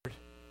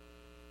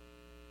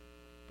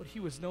but he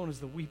was known as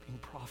the weeping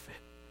prophet.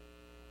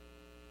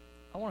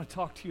 I want to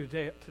talk to you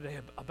today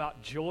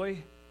about joy,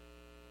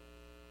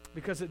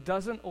 because it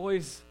doesn't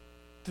always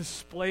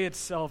display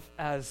itself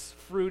as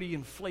fruity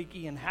and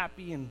flaky and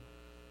happy and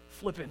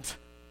flippant.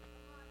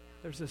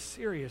 There's a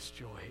serious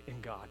joy in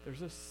God.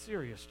 There's a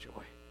serious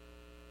joy.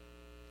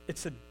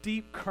 It's a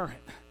deep current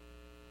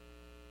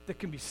that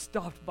can be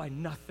stopped by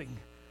nothing.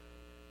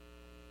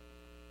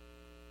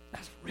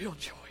 That's real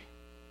joy.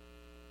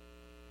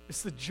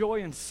 It's the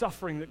joy and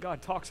suffering that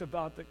God talks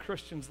about that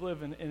Christians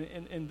live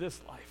in this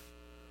life.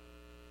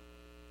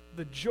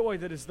 The joy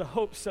that is the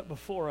hope set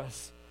before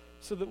us,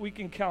 so that we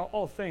can count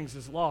all things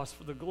as loss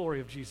for the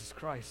glory of Jesus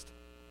Christ.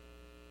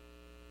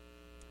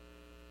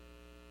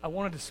 I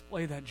want to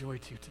display that joy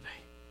to you today.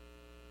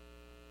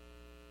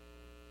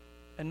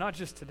 And not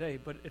just today,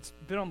 but it's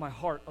been on my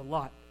heart a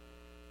lot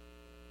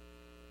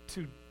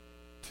to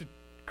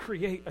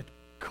create a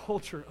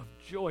culture of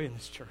joy in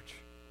this church.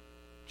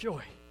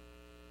 Joy.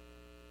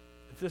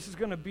 If this is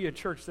going to be a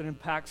church that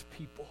impacts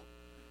people,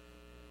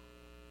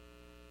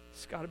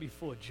 it's got to be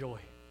full of joy.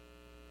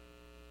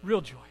 Real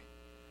joy.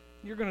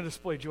 You're going to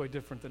display joy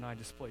different than I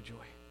display joy.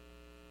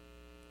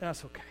 And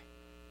that's okay.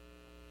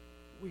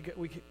 We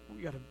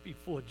got to be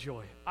full of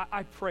joy.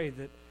 I pray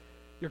that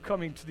you're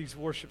coming to these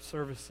worship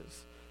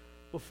services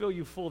will fill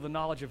you full of the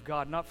knowledge of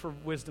God, not for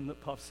wisdom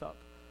that puffs up,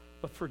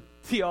 but for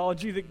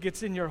theology that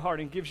gets in your heart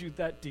and gives you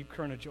that deep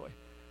current of joy.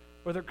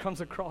 Whether it comes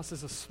across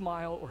as a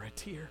smile or a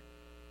tear,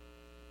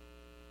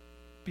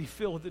 be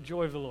filled with the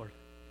joy of the Lord.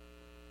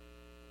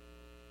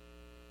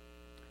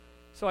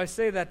 So I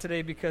say that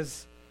today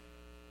because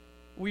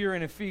we are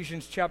in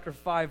Ephesians chapter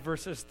 5,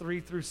 verses 3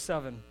 through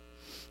 7.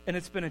 And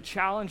it's been a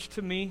challenge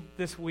to me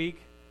this week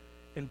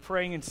in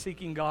praying and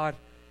seeking God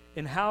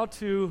in how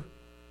to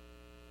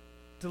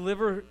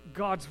deliver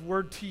God's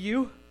word to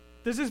you.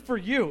 This is for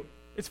you.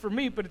 It's for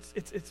me, but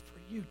it's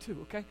for you too,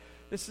 okay?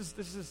 This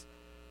is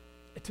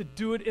to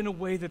do it in a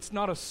way that's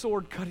not a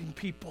sword-cutting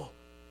people,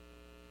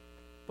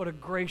 but a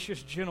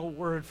gracious, gentle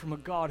word from a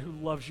God who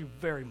loves you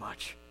very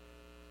much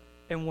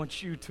and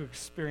wants you to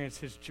experience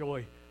his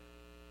joy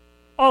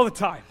all the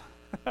time.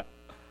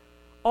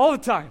 All the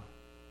time.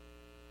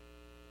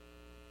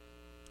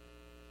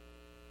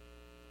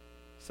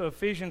 So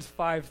Ephesians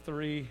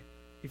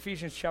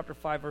chapter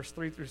 5, verse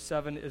 3 through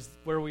 7 is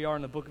where we are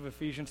in the book of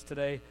Ephesians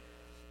today.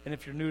 And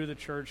if you're new to the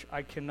church,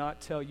 I cannot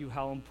tell you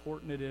how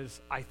important it is,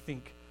 I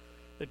think,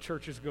 that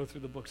churches go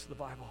through the books of the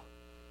Bible.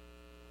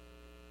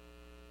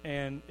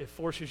 And it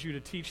forces you to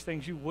teach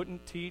things you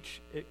wouldn't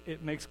teach.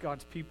 It makes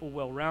God's people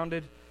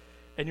well-rounded.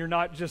 And you're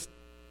not just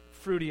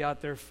fruity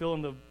out there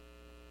feeling the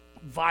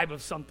vibe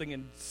of something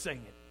and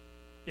saying it.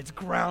 It's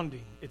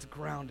grounding. It's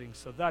grounding.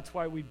 So that's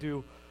why we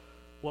do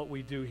what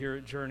we do here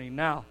at Journey.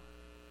 Now,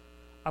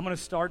 I'm going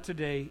to start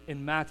today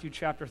in Matthew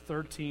chapter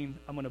 13.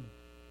 I'm going to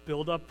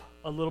build up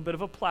a little bit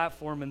of a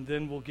platform, and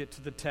then we'll get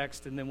to the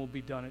text, and then we'll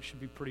be done. It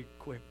should be pretty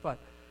quick. But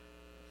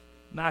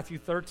Matthew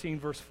 13,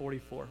 verse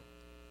 44.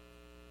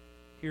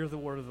 Hear the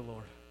word of the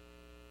Lord.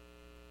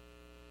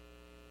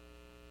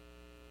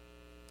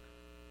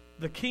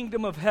 The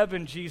kingdom of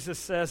heaven, Jesus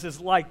says, is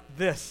like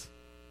this.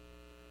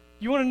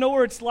 You want to know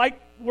where it's like,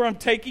 where I'm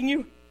taking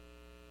you?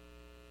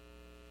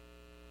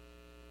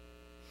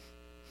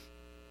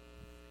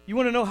 You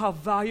want to know how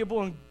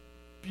valuable and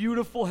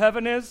beautiful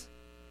heaven is?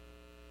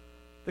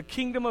 The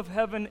kingdom of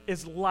heaven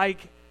is like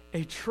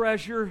a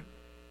treasure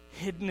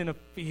hidden in a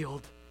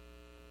field.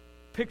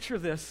 Picture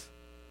this,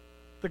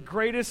 the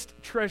greatest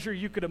treasure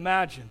you could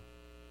imagine,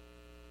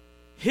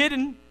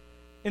 hidden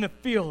in a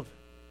field,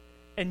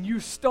 and you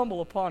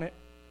stumble upon it.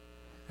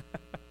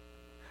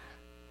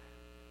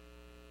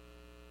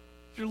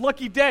 It's your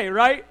lucky day,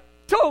 right?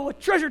 Total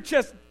treasure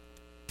chest,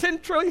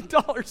 $10 trillion.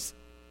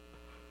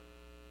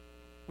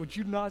 Would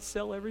you not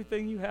sell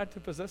everything you had to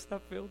possess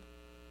that field?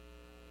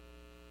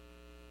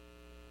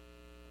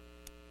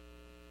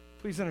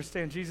 Please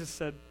understand, Jesus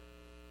said,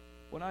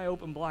 when I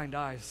open blind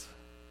eyes,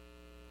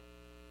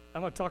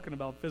 I'm not talking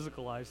about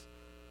physical eyes.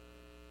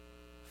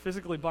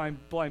 Physically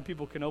blind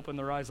people can open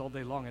their eyes all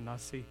day long and not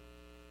see. I'm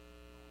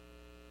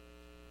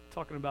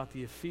talking about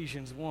the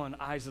Ephesians 1,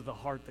 eyes of the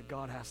heart that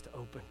God has to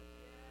open.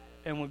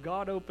 And when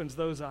God opens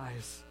those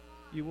eyes,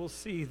 you will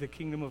see the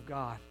kingdom of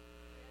God,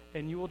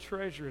 and you will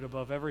treasure it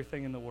above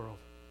everything in the world.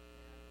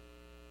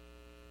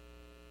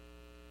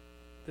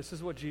 This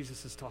is what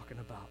Jesus is talking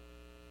about.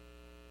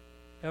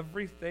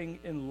 Everything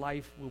in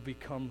life will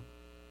become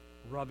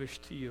rubbish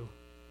to you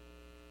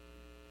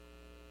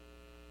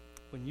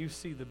when you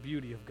see the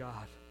beauty of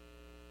God.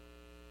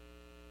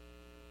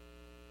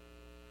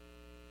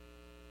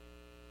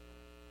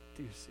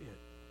 Do you see it?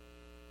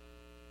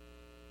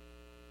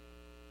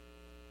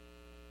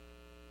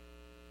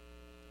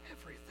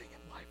 Everything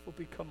in life will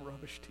become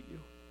rubbish to you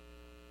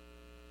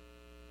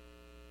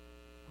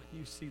when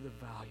you see the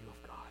value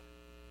of God.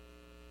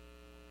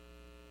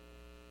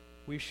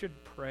 We should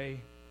pray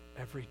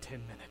every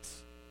 10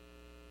 minutes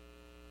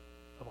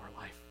of our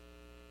life.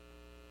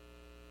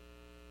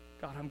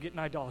 God, I'm getting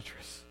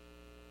idolatrous.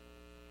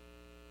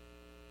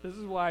 This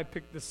is why I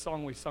picked this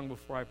song we sung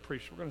before I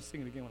preached. We're going to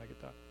sing it again when I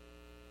get done.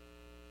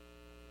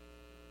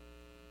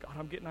 God,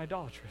 I'm getting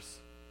idolatrous.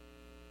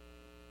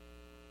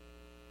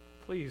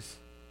 Please,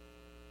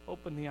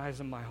 open the eyes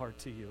of my heart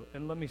to you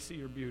and let me see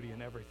your beauty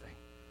in everything.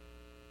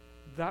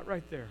 That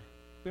right there,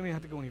 we don't even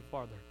have to go any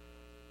farther.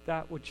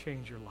 That would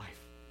change your life.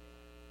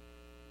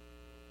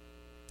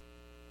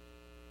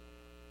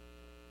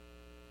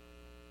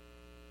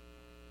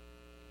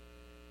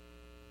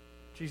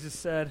 Jesus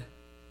said,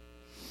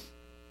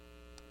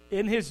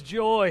 in his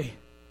joy,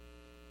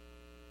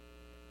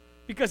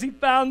 because he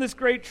found this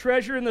great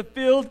treasure in the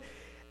field,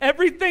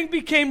 everything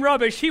became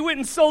rubbish. He went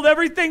and sold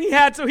everything he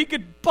had so he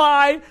could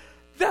buy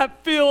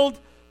that field,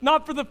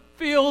 not for the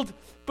field,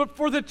 but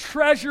for the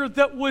treasure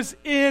that was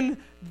in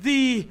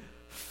the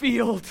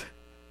field.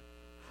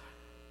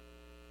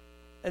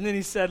 And then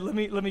he said, let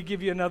me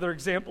give you another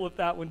example if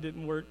that one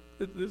didn't work.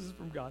 This is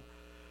from God.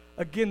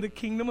 Again, the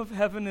kingdom of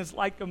heaven is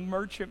like a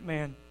merchant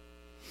man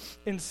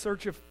in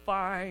search of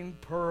fine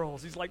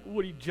pearls. He's like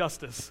Woody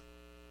Justice.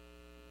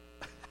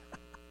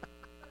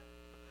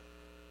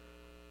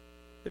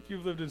 If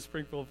you've lived in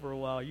Springfield for a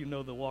while, you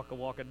know the Waka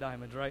Waka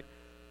diamonds, right?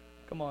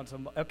 Come on,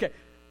 somebody. Okay.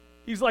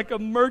 He's like a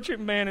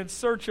merchant man in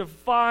search of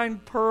fine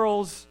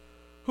pearls,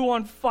 who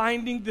on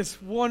finding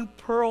this one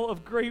pearl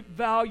of great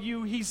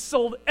value, he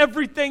sold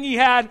everything he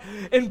had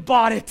and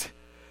bought it.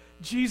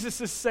 Jesus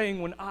is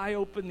saying, when I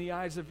open the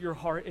eyes of your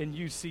heart and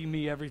you see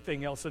me,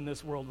 everything else in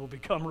this world will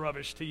become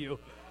rubbish to you,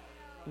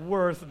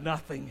 worth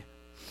nothing.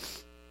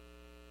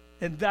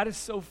 And that is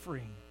so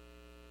freeing.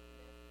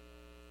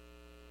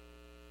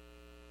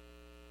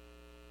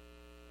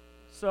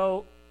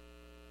 So,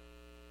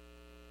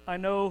 I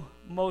know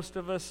most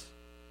of us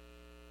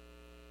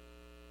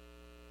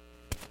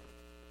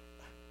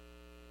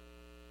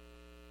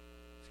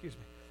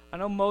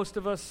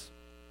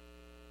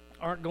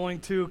aren't going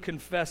to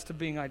confess to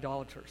being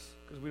idolaters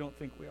because we don't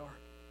think we are.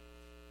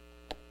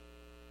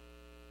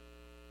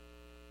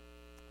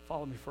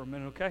 Follow me for a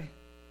minute, okay?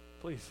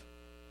 Please.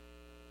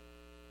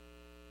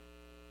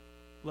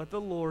 Let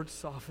the Lord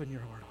soften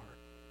your heart.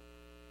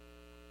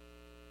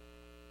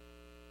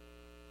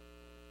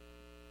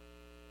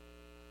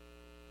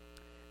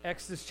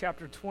 Exodus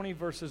chapter 20,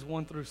 verses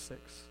 1 through 6.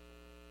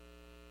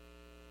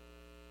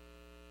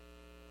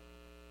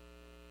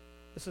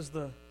 This is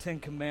the Ten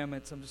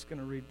Commandments. I'm just going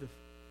to read the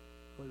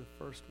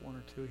first one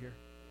or two here.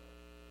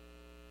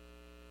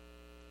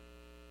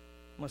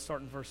 I'm going to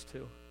start in verse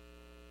 2.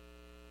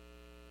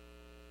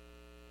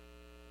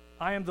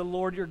 I am the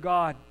Lord your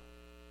God,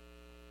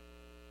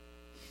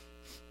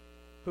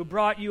 who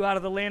brought you out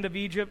of the land of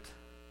Egypt,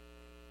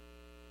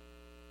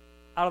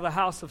 out of the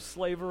house of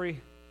slavery.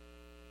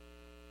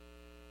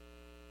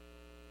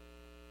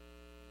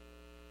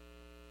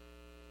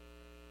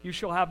 You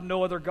shall have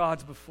no other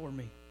gods before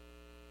me.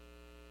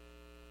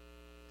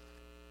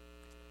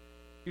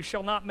 You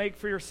shall not make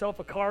for yourself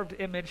a carved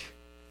image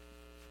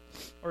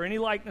or any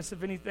likeness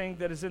of anything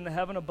that is in the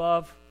heaven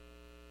above,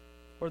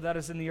 or that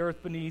is in the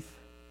earth beneath,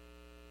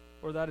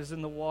 or that is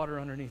in the water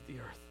underneath the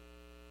earth.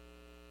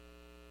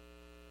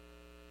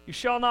 You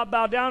shall not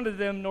bow down to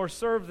them nor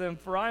serve them,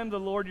 for I am the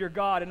Lord your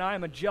God, and I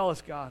am a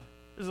jealous God.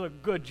 This is a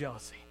good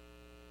jealousy.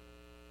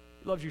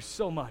 He loves you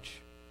so much.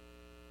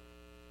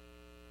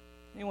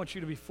 He wants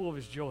you to be full of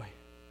his joy.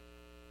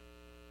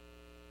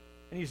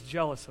 And he's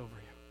jealous over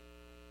you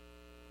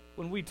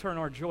when we turn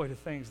our joy to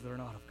things that are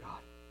not of God.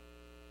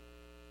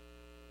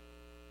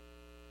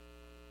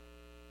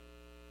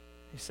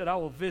 He said, I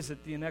will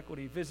visit the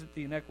iniquity of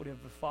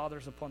the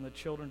fathers upon the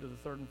children to the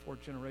third and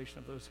fourth generation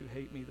of those who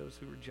hate me, those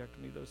who reject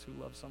me, those who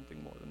love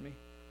something more than me.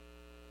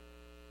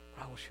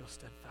 But I will show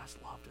steadfast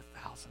love to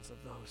thousands of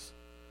those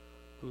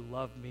who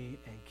love me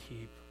and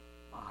keep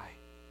my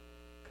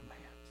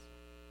commands.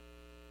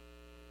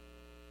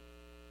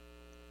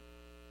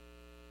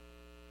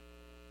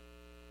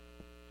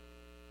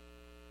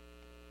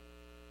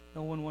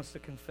 No one wants to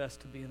confess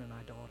to being an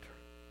idolater.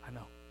 I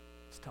know.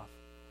 It's tough.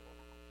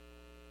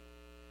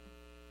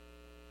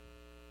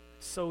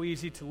 It's so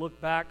easy to look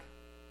back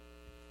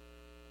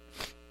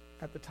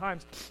at the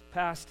times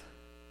past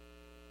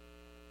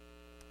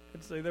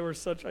and say they were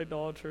such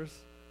idolaters.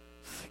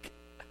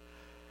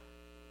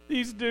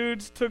 These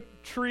dudes took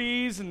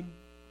trees and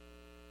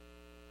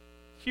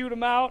hewed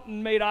them out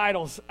and made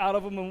idols out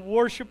of them and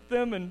worshiped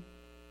them, and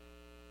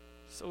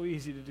so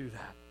easy to do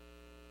that.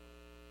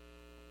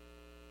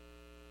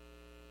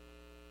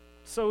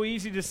 So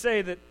easy to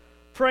say that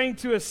praying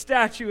to a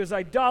statue is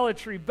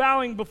idolatry,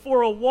 bowing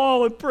before a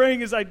wall and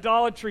praying is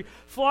idolatry,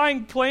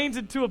 flying planes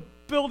into a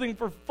building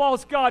for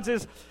false gods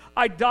is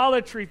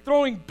idolatry,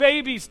 throwing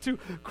babies to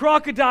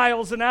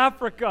crocodiles in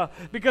Africa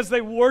because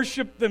they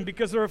worship them,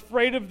 because they're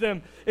afraid of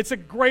them. It's a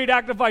great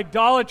act of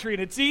idolatry,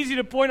 and it's easy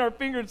to point our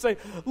finger and say,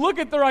 look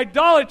at their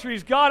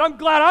idolatries, God. I'm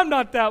glad I'm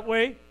not that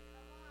way.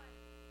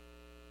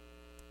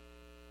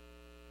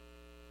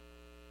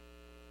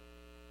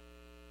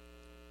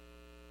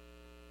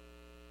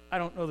 I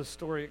don't know the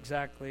story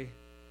exactly,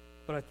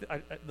 but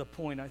the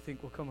point I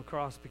think will come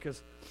across, because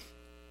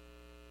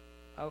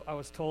I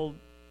was told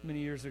many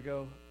years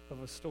ago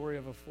of a story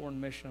of a foreign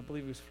mission. I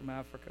believe he was from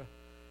Africa.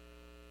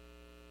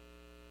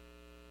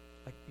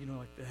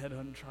 Like the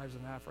headhunting tribes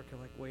of Africa,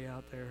 like way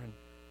out there, and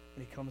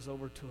he comes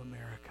over to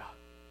America.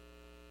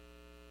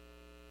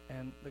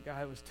 And the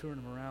guy was touring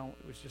him around.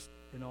 It was just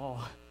in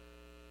awe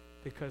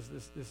because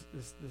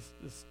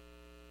this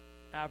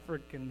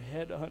African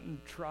headhunting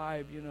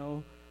tribe,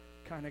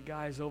 kind of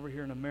guys over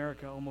here in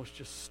America, almost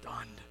just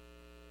stunned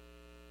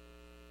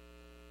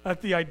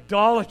at the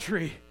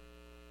idolatry.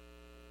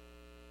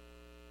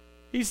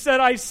 He said,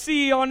 I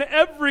see on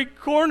every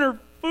corner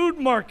food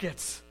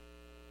markets.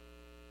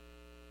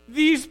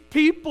 These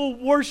people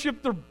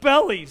worship their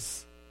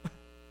bellies.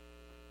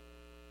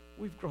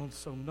 We've grown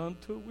so numb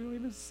to it, we don't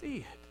even see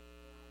it.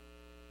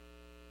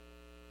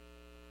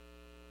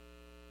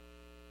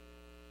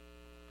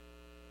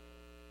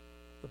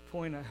 The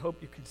point I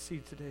hope you can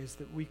see today is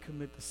that we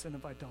commit the sin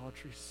of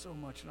idolatry so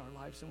much in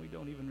our lives and we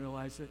don't even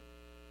realize it.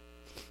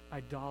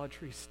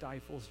 Idolatry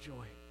stifles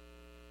joy.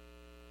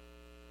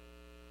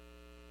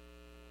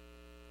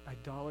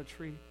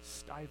 Idolatry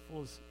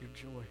stifles your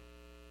joy.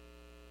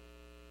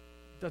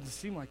 Doesn't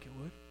seem like it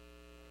would.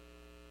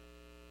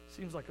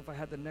 Seems like if I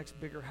had the next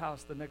bigger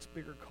house, the next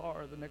bigger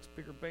car, the next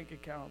bigger bank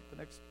account, the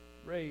next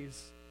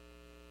raise.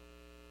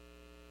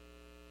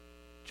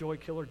 Joy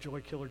killer, joy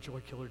killer,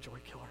 joy killer, joy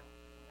killer.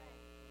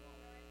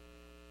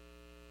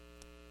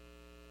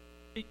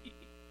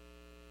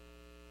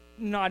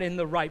 Not in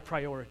the right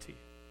priority.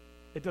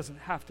 It doesn't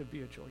have to be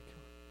a joy killer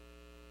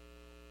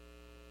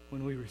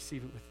when we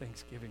receive it with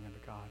thanksgiving unto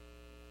God.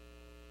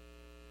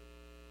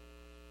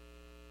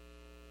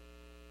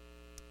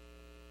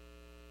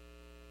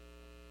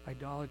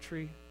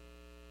 Idolatry,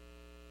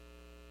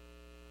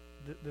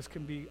 this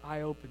can be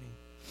eye-opening.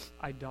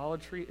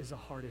 Idolatry is a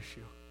heart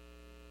issue.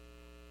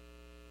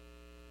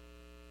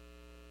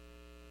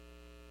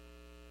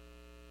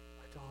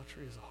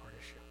 Idolatry is a heart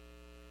issue.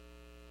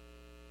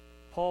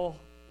 Paul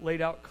laid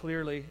out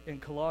clearly in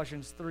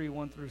Colossians 3,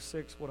 1 through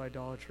 6 what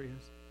idolatry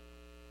is.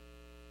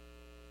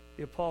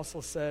 The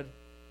apostle said,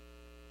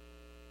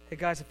 hey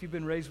guys, if you've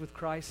been raised with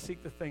Christ,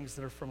 seek the things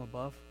that are from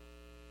above.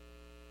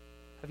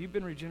 Have you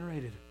been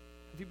regenerated?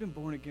 Have you been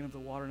born again of the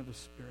water and of the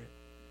Spirit?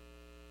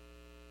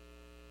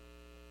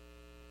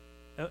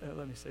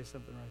 Let me say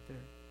something right there.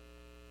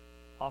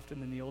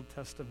 Often in the Old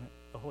Testament,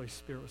 the Holy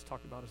Spirit was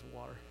talked about as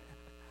water.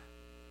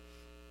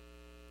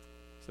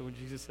 So when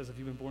Jesus says, have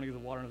you been born again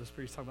of the water and of the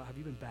Spirit, he's talking about, have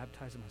you been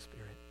baptized in my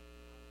Spirit?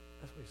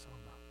 That's what he's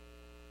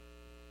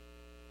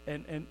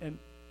talking about. And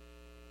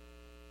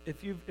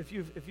if you've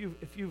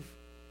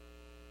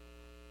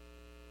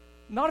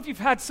not if you've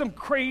had some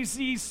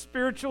crazy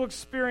spiritual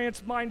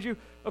experience, mind you,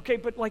 okay,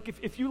 but like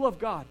if you love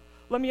God,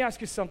 let me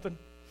ask you something,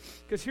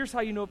 because here's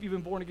how you know if you've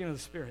been born again of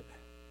the Spirit.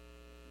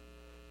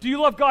 Do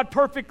you love God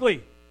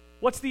perfectly?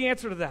 What's the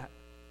answer to that?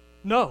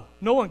 No,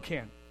 no one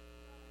can.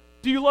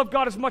 Do you love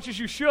God as much as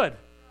you should?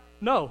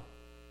 No.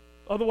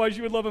 Otherwise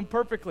you would love him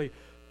perfectly.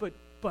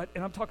 But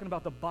and I'm talking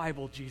about the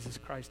Bible, Jesus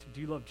Christ.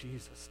 Do you love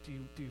Jesus? Do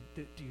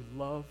you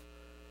love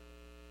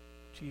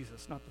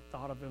Jesus? Not the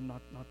thought of him,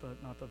 not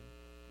the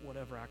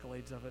whatever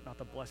accolades of it, not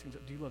the blessings.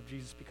 Do you love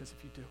Jesus? Because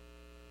if you do,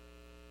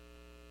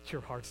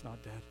 your heart's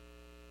not dead.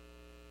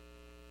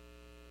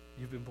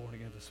 You've been born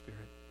again of the Spirit.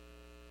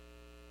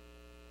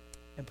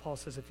 And Paul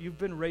says, if you've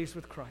been raised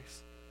with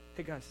Christ,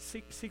 hey guys,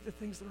 seek the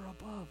things that are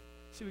above.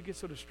 See, we get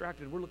so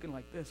distracted. We're looking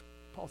like this.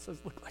 Paul says,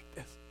 look like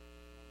this.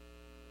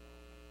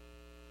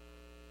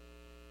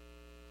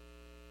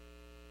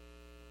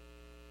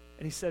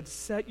 And he said,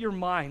 set your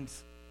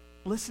minds.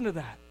 Listen to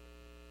that.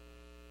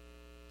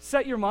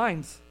 Set your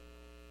minds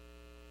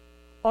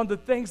on the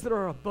things that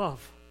are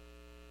above,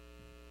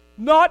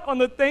 not on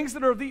the things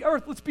that are of the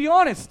earth. Let's be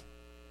honest.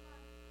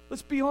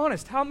 Let's be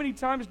honest. How many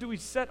times do we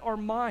set our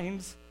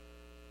minds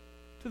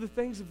to the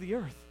things of the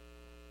earth?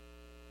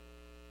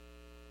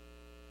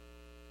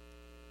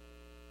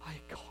 I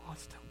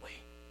constantly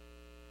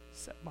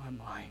set my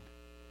mind.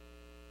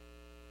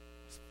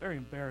 It's very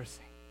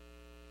embarrassing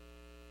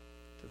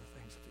to the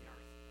things of the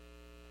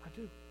earth. I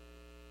do.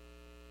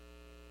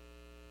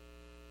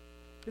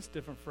 It's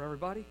different for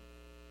everybody.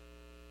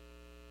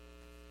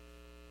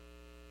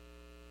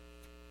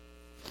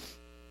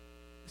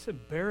 It's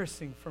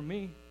embarrassing for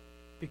me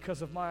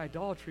because of my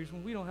idolatries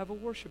when we don't have a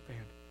worship band.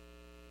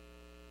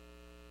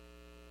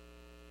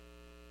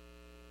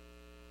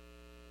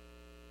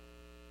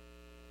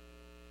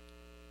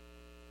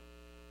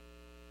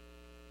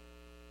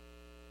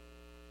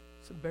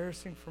 It's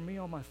embarrassing for me,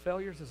 all my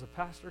failures as a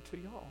pastor, to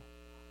y'all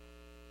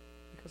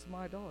because of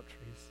my idolatries.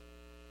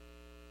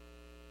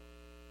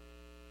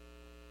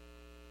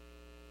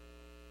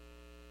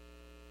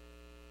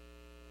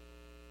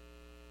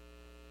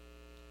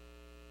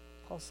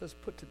 Paul says,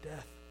 put to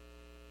death.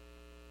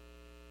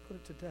 Put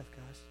it to death,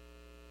 guys.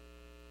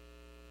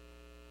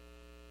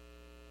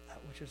 That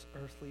which is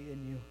earthly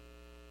in you.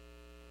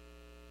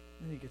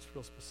 And then he gets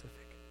real specific.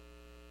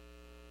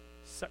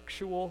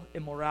 Sexual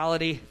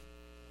immorality,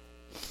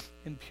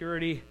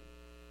 impurity,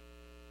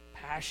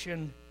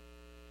 passion,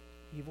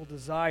 evil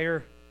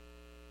desire,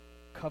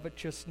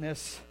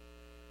 covetousness,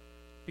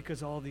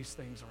 Because all these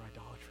things are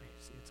idolatry.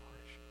 See, it's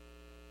harsh.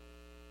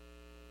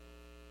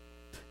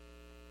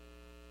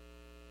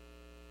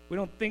 We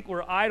don't think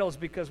we're idols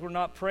because we're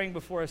not praying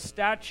before a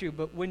statue,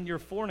 but when you're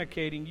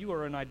fornicating, you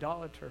are an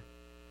idolater.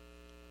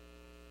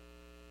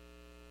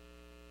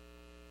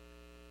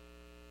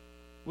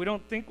 We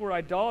don't think we're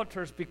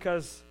idolaters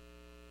because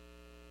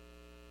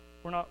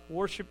we're not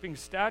worshiping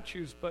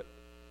statues, but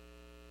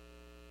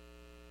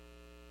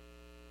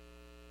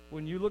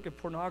when you look at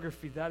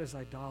pornography, that is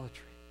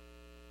idolatry.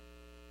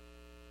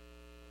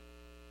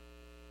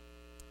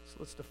 So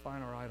let's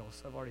define our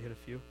idols. I've already hit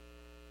a few.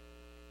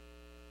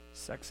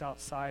 Sex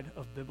outside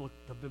of the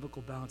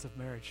biblical balance of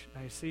marriage.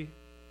 Now you see,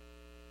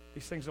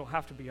 these things don't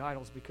have to be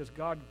idols because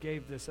God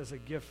gave this as a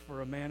gift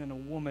for a man and a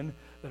woman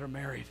that are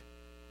married.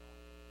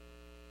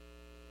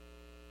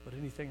 But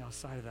anything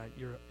outside of that,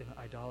 you're in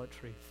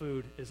idolatry.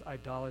 Food is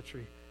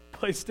idolatry.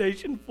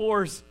 PlayStation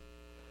 4s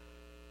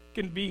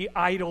can be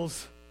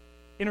idols.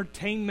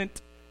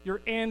 Entertainment,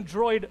 your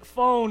Android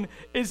phone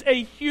is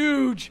a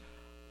huge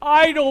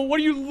idol. What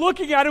are you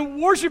looking at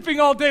and worshiping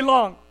all day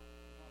long?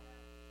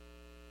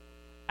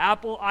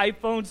 Apple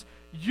iPhones,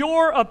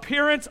 your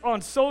appearance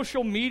on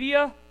social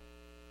media,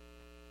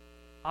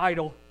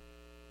 idol.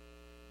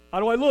 How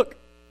do I look?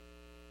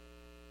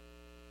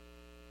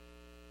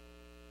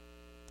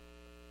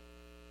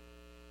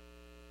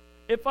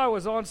 If I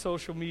was on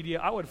social media,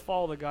 I would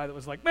follow the guy that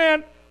was like,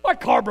 man, my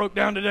car broke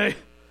down today.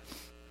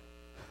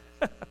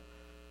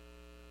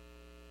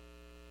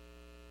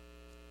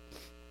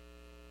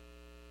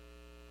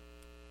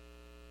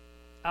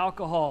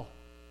 Alcohol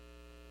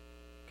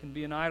can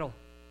be an idol.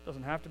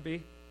 Doesn't have to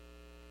be.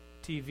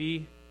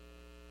 TV,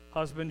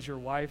 husbands, your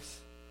wives,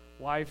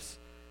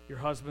 your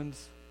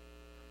husbands,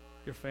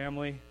 your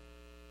family,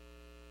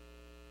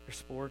 your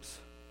sports,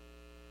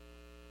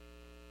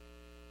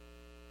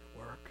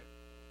 your work.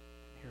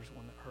 And here's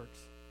one that hurts.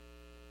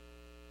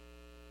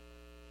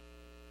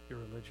 Your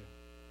religion.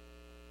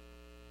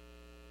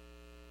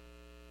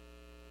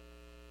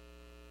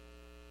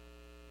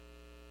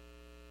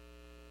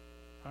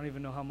 I don't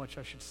even know how much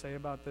I should say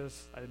about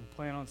this. I didn't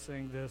plan on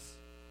saying this.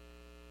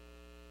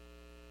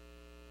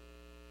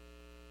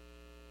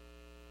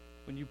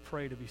 When you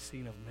pray to be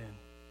seen of men,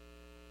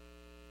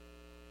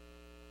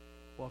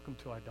 welcome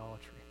to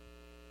idolatry.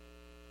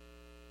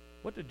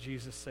 What did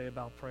Jesus say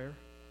about prayer?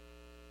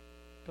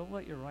 Don't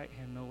let your right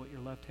hand know what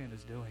your left hand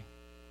is doing.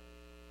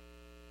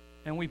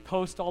 And we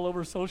post all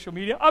over social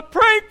media, I'm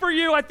praying for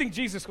you. I think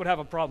Jesus would have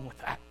a problem with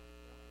that.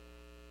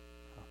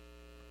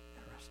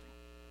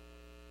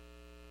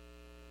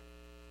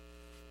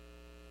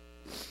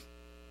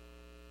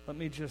 Let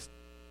me just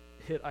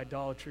hit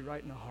idolatry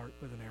right in the heart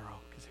with an arrow,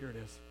 because here it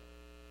is.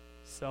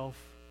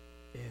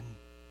 Self-indulgence.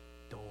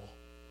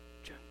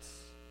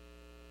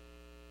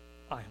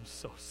 I am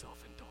so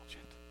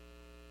self-indulgent.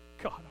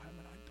 God, I am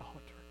an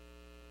idolater.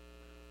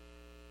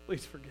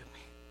 Please forgive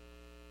me.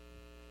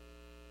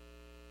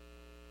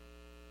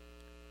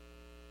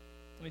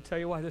 Let me tell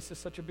you why this is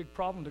such a big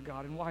problem to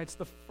God and why it's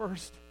the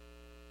first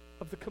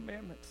of the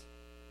commandments.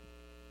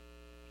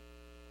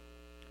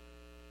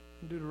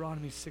 In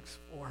Deuteronomy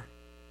 6:4.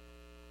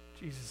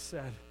 Jesus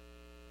said,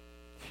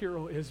 "Hear,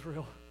 O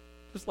Israel,"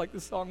 just like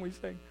the song we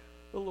sang,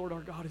 "the Lord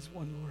our God is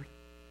one Lord.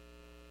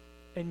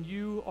 And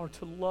you are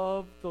to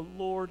love the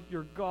Lord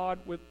your God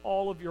with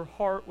all of your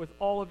heart, with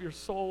all of your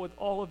soul, with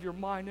all of your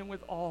mind, and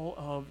with all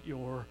of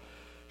your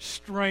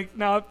strength."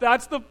 Now, if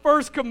that's the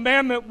first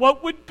commandment,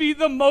 what would be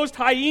the most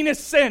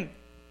heinous sin?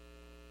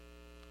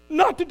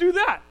 Not to do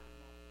that.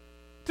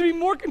 To be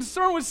more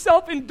concerned with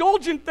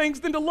self-indulgent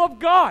things than to love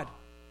God.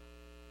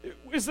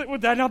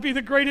 Would that not be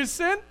the greatest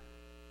sin?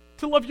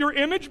 To love your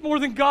image more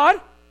than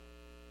God?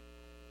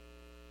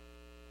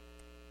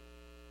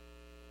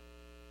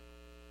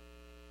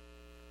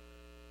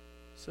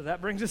 So that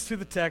brings us to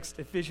the text,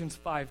 Ephesians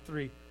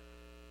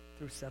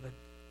 5:3-7.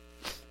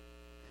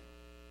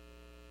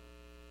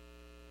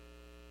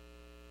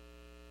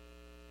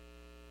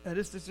 And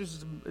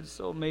it's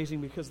so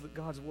amazing because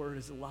God's word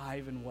is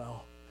alive and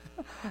well.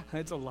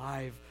 It's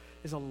alive.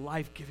 It's a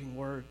life-giving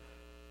word.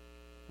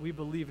 We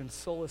believe in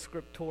sola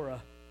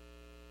scriptura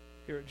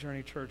here at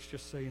Journey Church,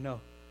 just so you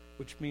know,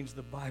 which means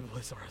the Bible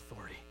is our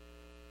authority.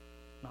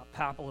 Not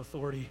papal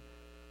authority,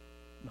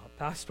 not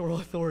pastoral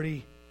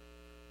authority.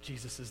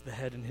 Jesus is the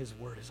head and his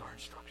word is our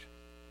instruction.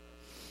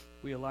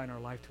 We align our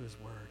life to his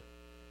word.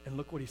 And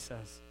look what he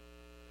says.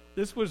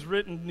 This was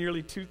written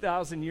nearly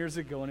 2,000 years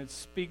ago, and it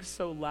speaks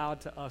so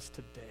loud to us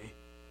today.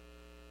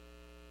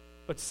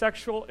 But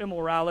sexual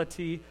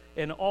immorality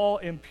and all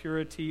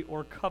impurity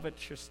or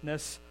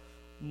covetousness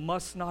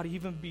must not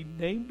even be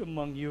named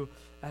among you,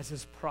 as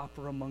is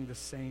proper among the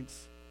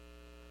saints.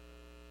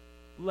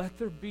 Let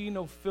there be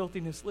no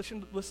filthiness.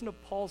 Listen to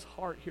Paul's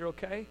heart here,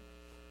 okay?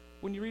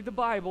 When you read the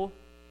Bible,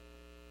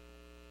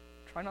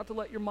 try not to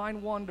let your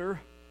mind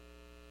wander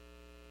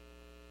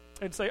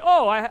and say,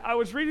 oh, I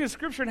was reading the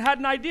scripture and had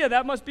an idea.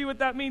 That must be what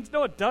that means.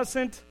 No, it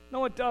doesn't.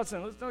 No, it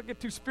doesn't. Let's not get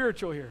too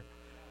spiritual here.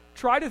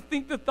 Try to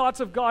think the thoughts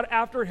of God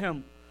after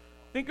him.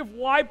 Think of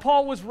why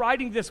Paul was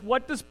writing this.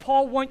 What does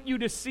Paul want you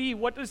to see?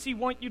 What does he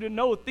want you to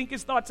know? Think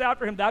his thoughts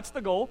after him. That's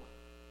the goal.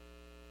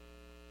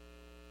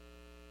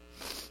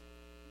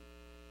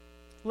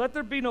 Let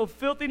there be no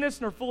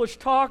filthiness, nor foolish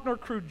talk, nor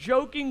crude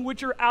joking,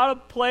 which are out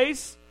of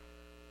place,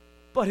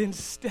 but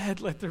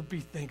instead let there be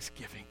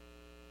thanksgiving.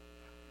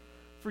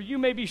 For you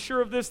may be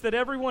sure of this, that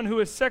everyone who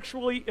is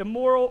sexually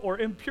immoral or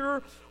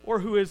impure, or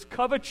who is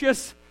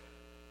covetous,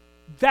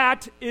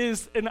 that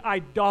is an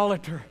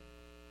idolater.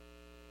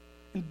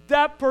 And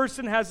that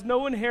person has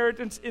no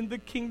inheritance in the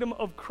kingdom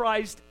of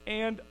Christ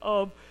and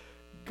of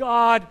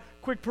God.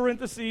 Quick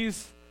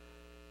parentheses.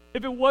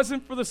 If it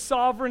wasn't for the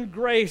sovereign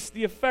grace,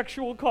 the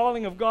effectual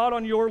calling of God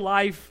on your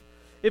life,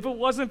 if it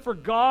wasn't for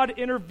God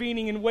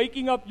intervening and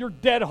waking up your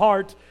dead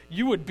heart,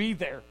 you would be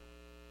there.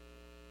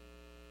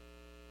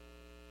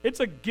 It's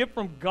a gift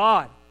from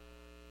God.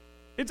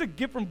 It's a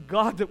gift from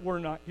God that we're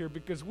not here,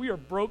 because we are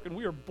broken.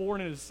 We are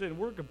born into sin.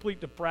 We're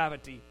complete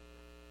depravity.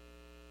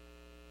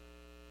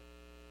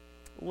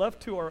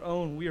 Left to our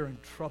own, we are in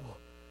trouble.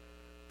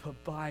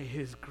 But by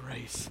his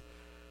grace,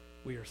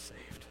 we are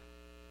saved.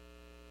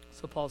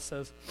 So Paul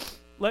says,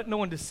 let no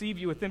one deceive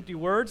you with empty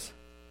words.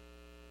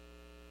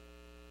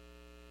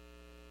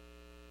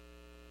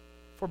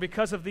 For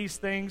because of these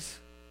things,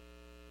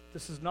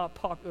 this is not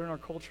popular in our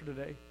culture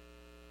today.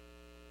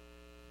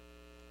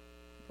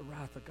 The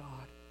wrath of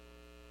God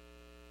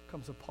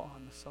comes upon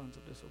the sons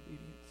of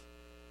disobedience.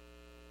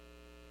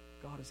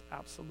 God is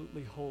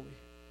absolutely holy.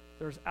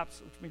 Which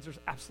means there's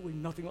absolutely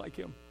nothing like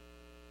him.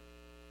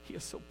 He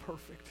is so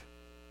perfect.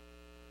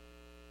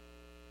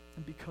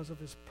 And because of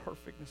his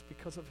perfectness,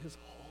 because of his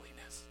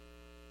holiness,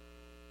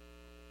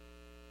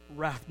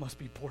 wrath must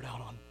be poured out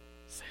on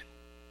sin.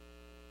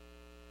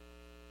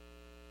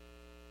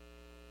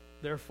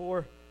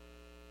 Therefore,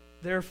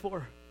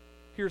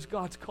 here's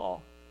God's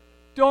call.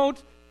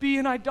 Don't be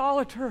an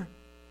idolater.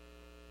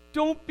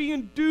 Don't be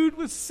endued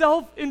with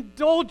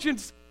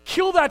self-indulgence.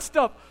 Kill that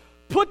stuff.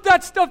 Put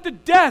that stuff to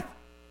death.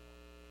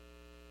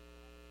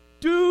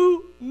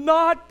 Do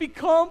not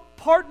become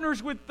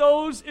partners with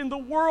those in the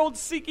world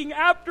seeking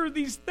after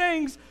these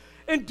things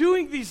and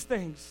doing these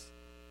things.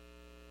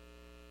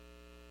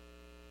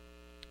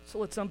 So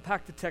let's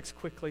unpack the text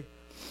quickly,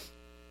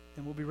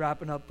 and we'll be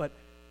wrapping up. But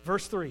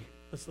verse 3,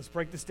 let's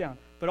break this down.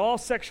 But all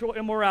sexual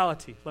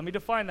immorality. Let me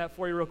define that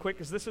for you real quick,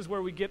 because this is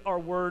where we get our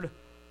word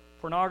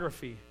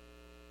pornography.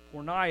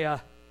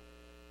 Porneia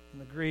in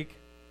the Greek,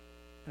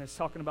 and it's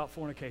talking about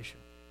fornication.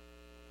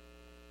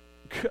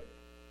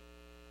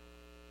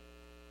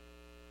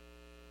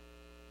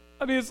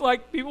 I mean, it's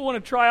like people want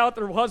to try out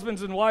their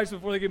husbands and wives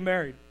before they get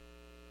married.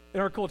 In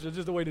our culture, it's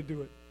just the way to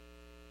do it.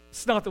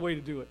 It's not the way to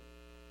do it.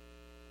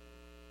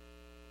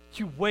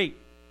 You wait.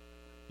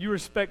 You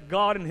respect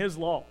God and his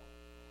law.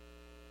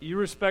 You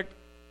respect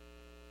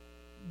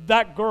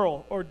that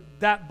girl or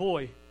that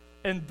boy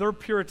and their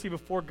purity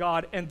before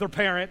God and their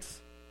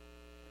parents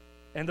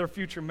and their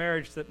future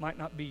marriage that might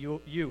not be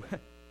you.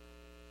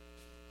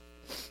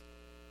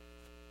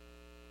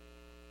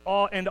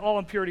 all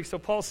impurity. So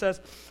Paul says,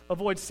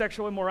 avoid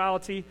sexual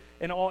immorality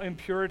and all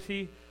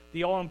impurity.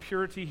 The all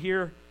impurity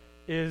here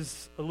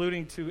is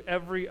alluding to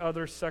every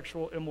other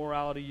sexual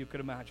immorality you could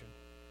imagine.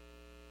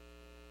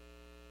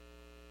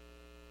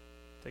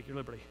 Take your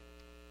liberty.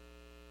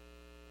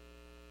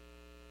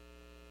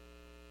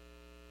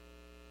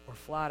 Or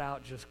flat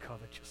out just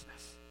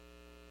covetousness.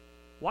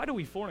 Why do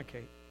we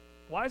fornicate?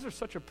 Why is there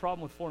such a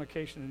problem with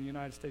fornication in the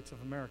United States of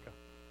America?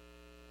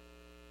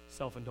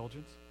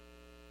 Self-indulgence,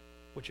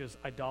 which is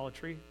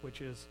idolatry,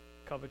 which is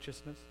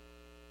covetousness.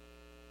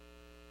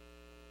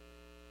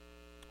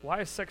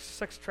 Why is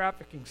sex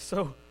trafficking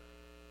so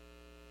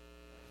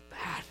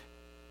bad?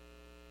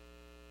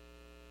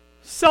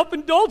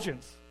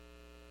 Self-indulgence.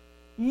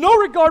 No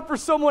regard for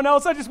someone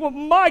else. I just want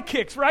my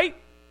kicks, right?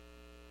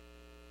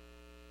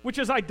 Which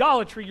is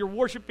idolatry. You're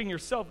worshiping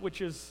yourself,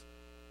 which is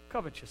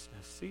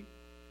covetousness. See?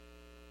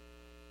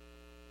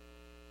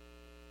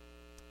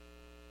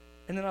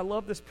 And then I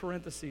love this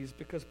parentheses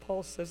because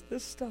Paul says,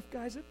 this stuff,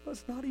 guys, it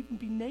must not even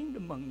be named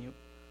among you.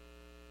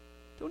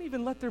 Don't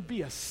even let there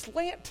be a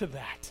slant to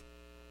that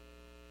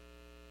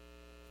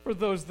for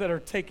those that are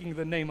taking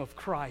the name of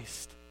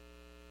Christ.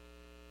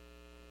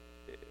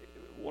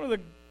 One of the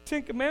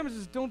 10 Commandments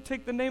is don't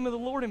take the name of the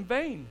Lord in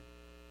vain.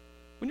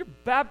 When you're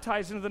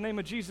baptized into the name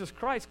of Jesus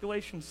Christ,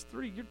 Galatians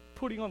 3, you're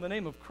putting on the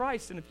name of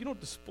Christ, and if you don't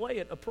display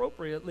it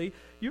appropriately,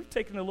 you've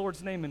taken the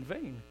Lord's name in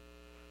vain.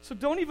 So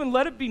don't even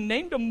let it be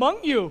named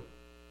among you.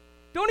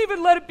 Don't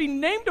even let it be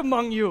named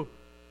among you.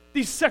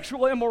 These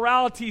sexual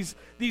immoralities,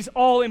 these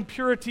all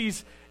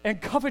impurities,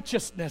 and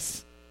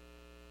covetousness.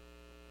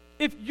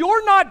 If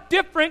you're not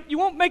different, you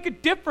won't make a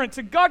difference.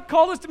 And God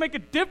called us to make a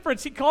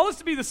difference. He called us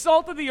to be the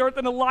salt of the earth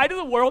and the light of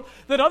the world,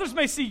 that others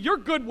may see your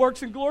good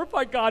works and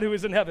glorify God who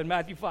is in heaven.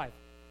 Matthew 5.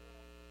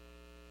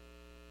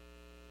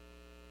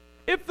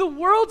 If the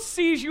world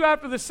sees you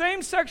after the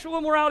same sexual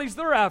immoralities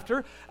they're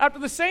after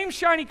the same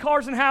shiny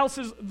cars and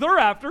houses they're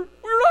after,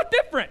 we're not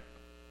different.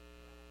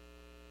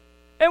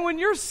 And when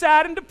you're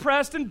sad and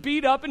depressed and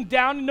beat up and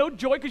down and no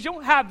joy because you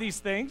don't have these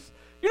things,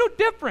 You're no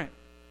different.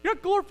 You're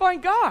not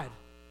glorifying God.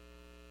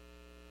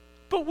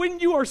 But when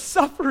you are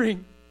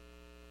suffering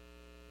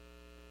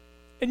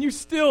and you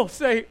still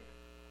say,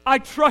 I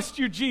trust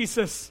you,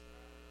 Jesus.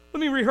 Let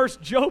me rehearse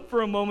Job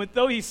for a moment.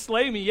 Though he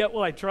slay me, yet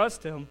will I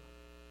trust him.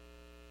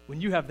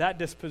 When you have that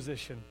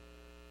disposition,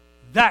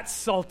 that's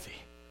salty.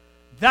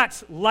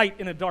 That's light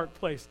in a dark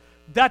place.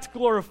 That's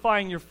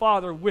glorifying your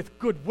Father with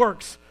good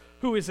works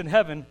who is in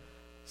heaven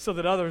so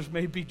that others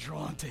may be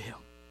drawn to him.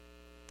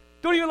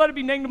 Don't even let it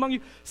be named among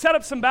you. Set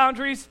up some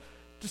boundaries,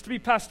 just to be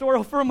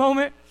pastoral for a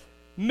moment.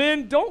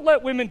 Men, don't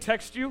let women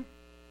text you.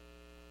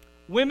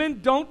 Women,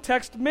 don't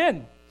text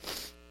men.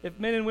 If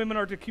men and women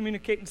are to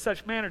communicate in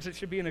such manners, it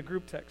should be in a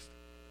group text.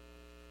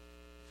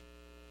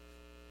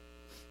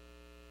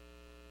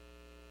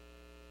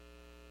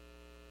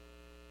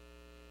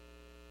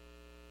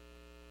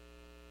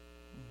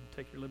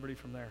 Take your liberty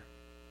from there.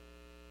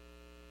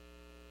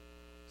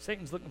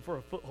 Satan's looking for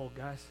a foothold,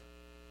 guys.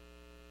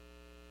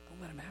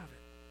 Don't let him have it.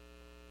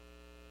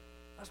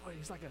 That's why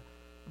the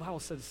Bible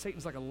says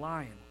Satan's like a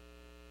lion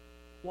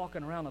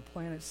walking around the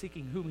planet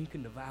seeking whom he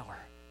can devour.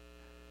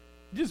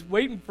 Just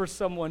waiting for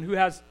someone who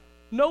has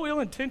no ill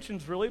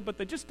intentions really, but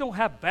they just don't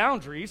have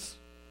boundaries,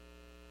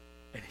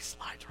 and he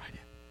slides right in.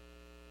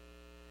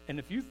 And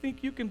if you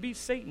think you can beat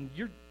Satan,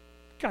 you've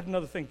got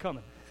another thing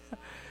coming.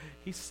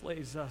 He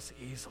slays us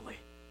easily.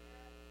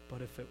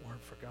 But if it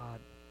weren't for God.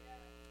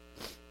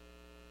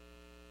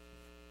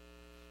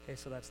 Okay,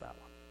 so that's that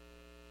one.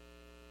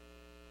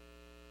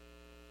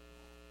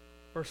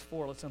 Verse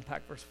 4, let's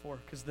unpack verse 4,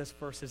 because this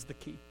verse is the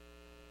key.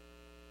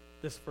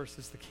 This verse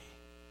is the key.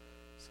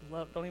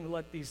 So don't even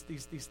let these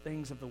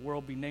things of the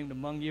world be named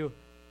among you.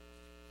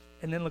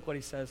 And then look what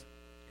he says.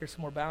 Here's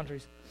some more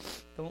boundaries.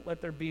 Don't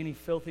let there be any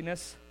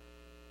filthiness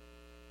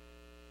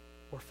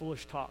or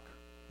foolish talk.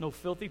 No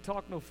filthy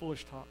talk, no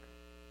foolish talk.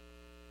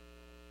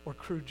 Or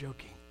crude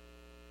joking.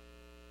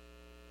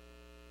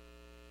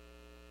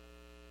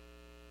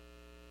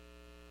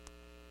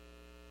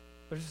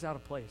 They're just out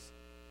of place.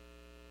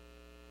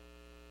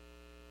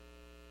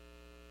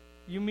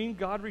 You mean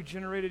God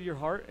regenerated your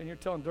heart and you're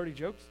telling dirty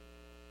jokes?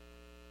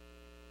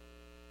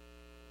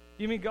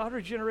 You mean God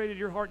regenerated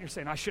your heart and you're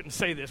saying, I shouldn't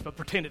say this, but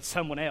pretend it's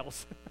someone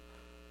else?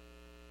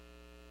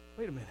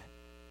 Wait a minute.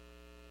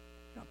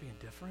 You're not being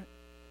different.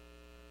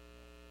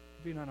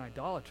 You're being an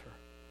idolater.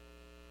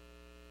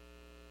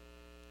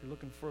 You're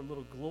looking for a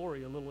little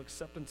glory, a little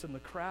acceptance in the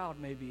crowd,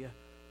 maybe.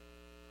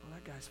 Oh,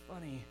 that guy's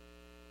funny.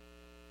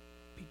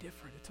 Be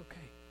different. It's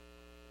okay.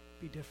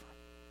 Be different.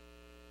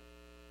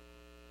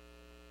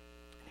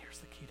 And here's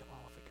the key to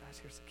all of it, guys.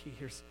 Here's the key.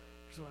 Here's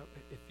what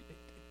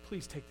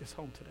please take this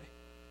home today.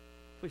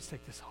 Please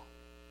take this home.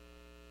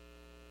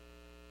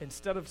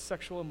 Instead of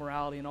sexual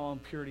immorality and all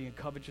impurity and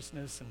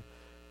covetousness and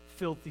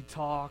filthy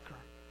talk or,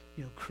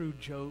 crude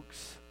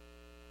jokes,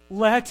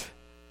 let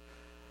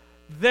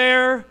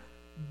there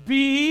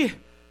be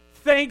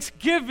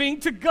thanksgiving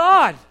to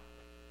God.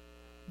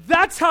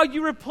 That's how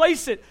you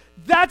replace it.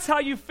 That's how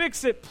you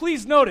fix it.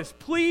 Please notice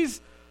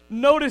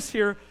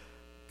here,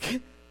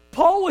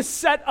 Paul was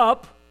set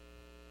up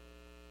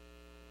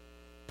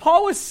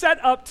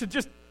to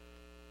just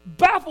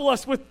baffle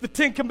us with the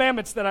 10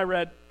 Commandments that I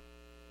read.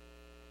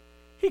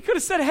 He could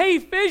have said, hey,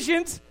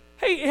 Ephesians,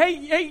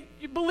 hey,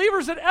 you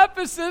believers at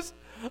Ephesus,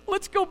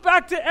 let's go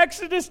back to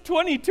Exodus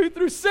 22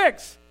 through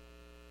 6.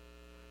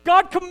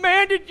 God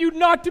commanded you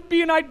not to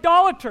be an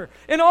idolater,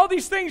 and all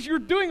these things you're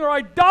doing are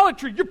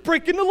idolatry. You're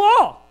breaking the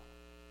law.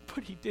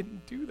 But he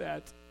didn't do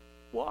that.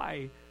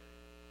 Why?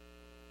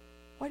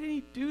 Why did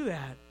he do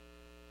that?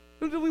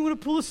 Do we want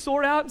to pull a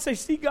sword out and say,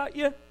 see, got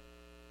you?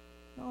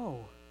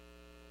 No.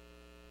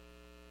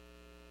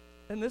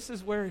 And this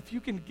is where, if you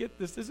can get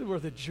this is where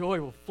the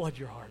joy will flood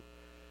your heart.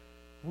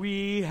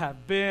 We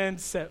have been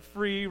set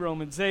free,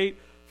 Romans 8,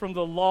 from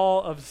the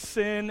law of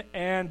sin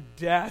and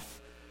death.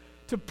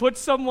 To put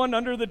someone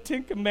under the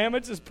 10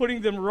 Commandments is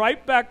putting them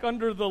right back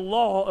under the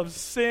law of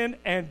sin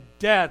and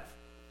death.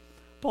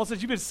 Paul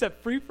says you've been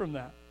set free from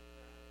that.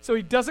 So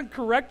he doesn't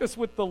correct us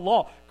with the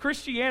law.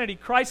 Christianity,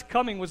 Christ's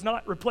coming, was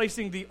not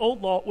replacing the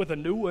old law with a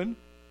new one.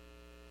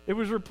 It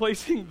was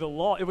replacing the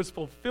law. It was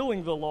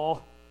fulfilling the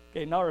law.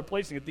 Okay, not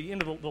replacing it. The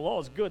end of the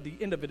law is good. The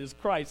end of it is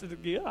Christ.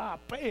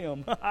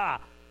 Bam,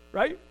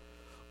 right?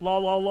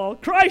 Law,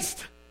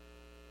 Christ.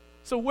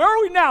 So where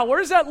are we now? Where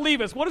does that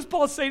leave us? What does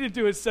Paul say to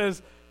do? It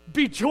says,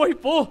 be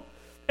joyful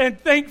and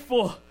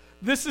thankful.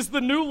 This is the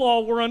new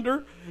law we're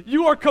under.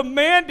 You are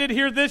commanded,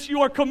 hear this,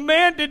 you are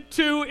commanded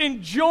to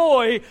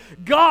enjoy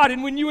God.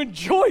 And when you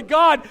enjoy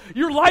God,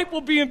 your life will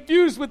be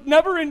infused with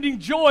never-ending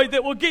joy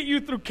that will get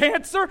you through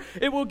cancer.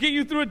 It will get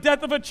you through a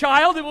death of a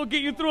child. It will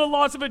get you through a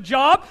loss of a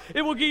job.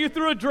 It will get you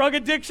through a drug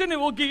addiction. It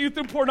will get you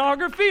through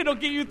pornography. It'll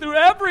get you through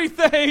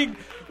everything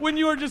when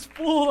you are just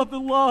full of the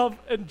love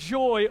and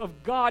joy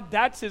of God.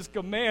 That's his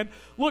command.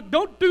 Look,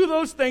 don't do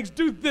those things.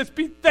 Do this.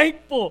 Be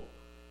thankful.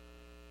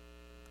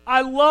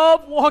 I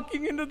love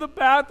walking into the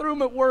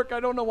bathroom at work.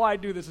 I don't know why I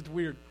do this. It's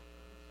weird.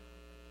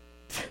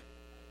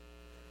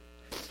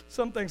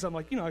 Some things I'm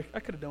like, I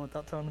could have done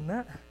without telling them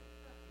that.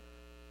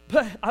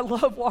 But I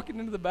love walking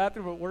into the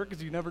bathroom at work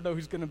because you never know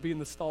who's going to be in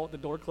the stall with the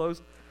door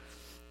closed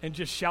and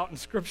just shouting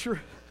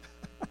scripture.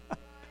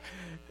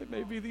 It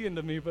may be the end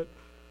of me, but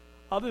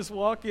I'll just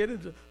walk in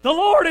and the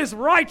Lord is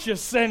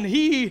righteous and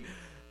he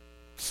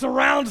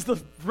surrounds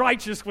the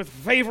righteous with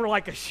favor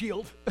like a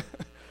shield.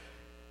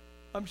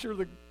 I'm sure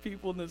the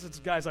people, and this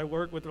guys I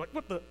work with, are like,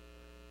 what the?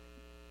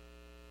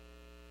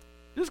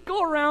 Just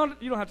go around,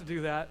 you don't have to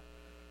do that,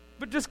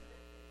 but just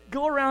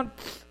go around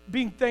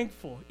being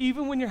thankful,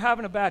 even when you're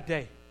having a bad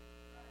day.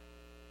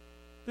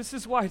 This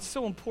is why it's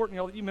so important,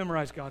 y'all, that you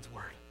memorize God's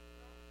word.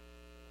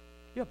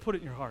 You got to put it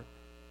in your heart.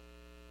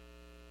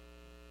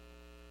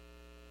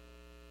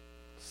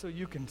 So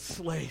you can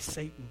slay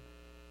Satan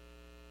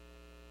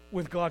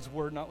with God's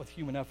word, not with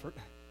human effort,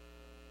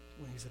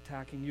 when he's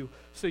attacking you.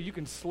 So you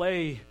can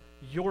slay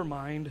your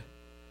mind.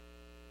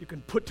 You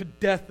can put to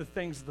death the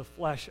things of the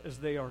flesh as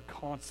they are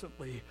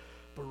constantly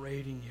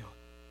berating you.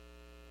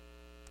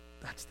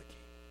 That's the key.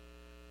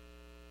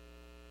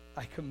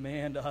 I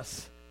command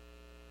us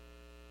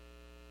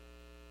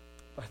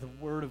by the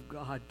word of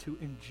God to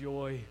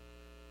enjoy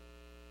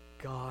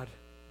God.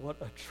 What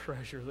a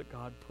treasure that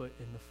God put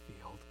in the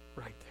field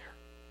right there.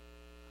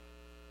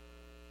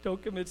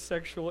 Don't commit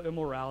sexual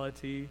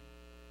immorality.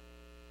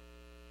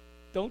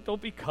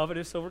 Don't be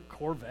covetous over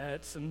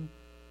Corvettes, and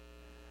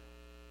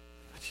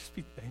just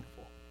be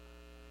thankful.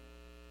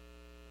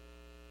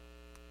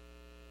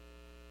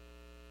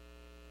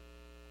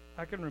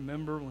 I can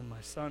remember when my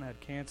son had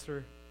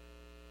cancer,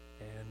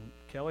 and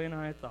Kelly and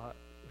I thought,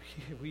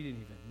 we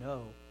didn't even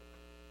know.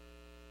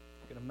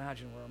 I can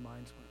imagine where our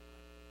minds went.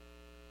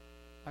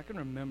 I can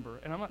remember,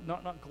 and I'm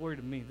not glory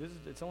to me.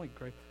 It's only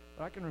great,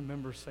 but I can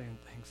remember saying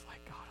things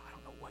like, God, I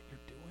don't know what you're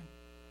doing,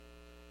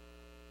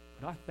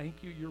 but I thank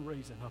you, you're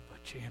raising up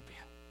a champion.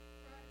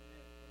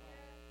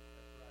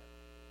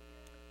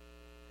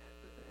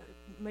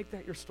 Make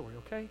that your story,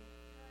 okay?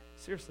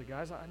 Seriously,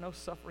 guys, I know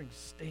suffering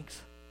stinks.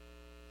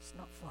 It's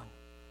not fun.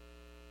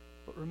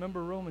 But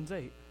remember Romans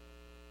 8.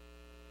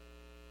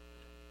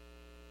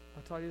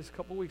 I taught you this a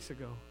couple weeks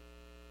ago.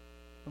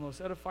 The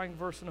most edifying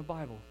verse in the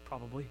Bible,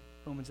 probably.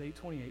 Romans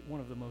 8:28, one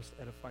of the most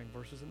edifying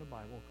verses in the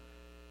Bible.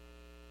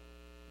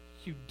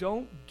 You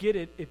don't get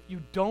it if you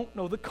don't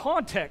know the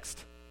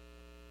context.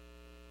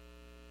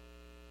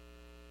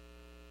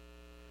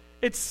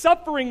 It's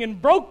suffering and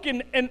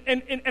broken and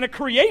a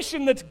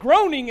creation that's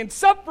groaning and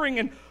suffering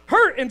and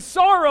hurt and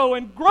sorrow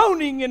and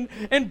groaning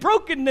and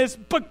brokenness.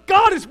 But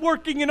God is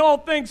working in all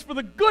things for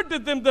the good to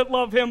them that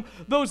love him,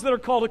 those that are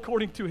called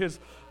according to his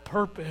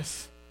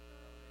purpose.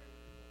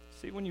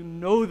 See, when you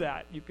know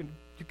that, you can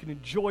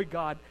enjoy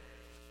God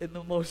in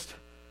the most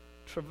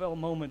trivial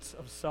moments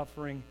of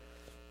suffering.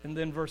 And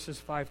then verses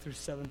 5 through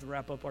 7 to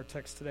wrap up our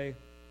text today.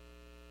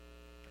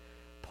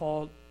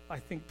 Paul, I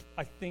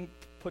think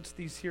puts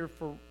these here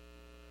for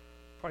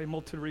probably a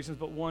multitude of reasons,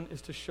 but one is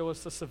to show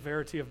us the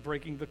severity of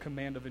breaking the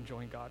command of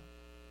enjoying God.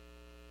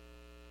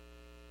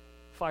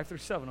 5 through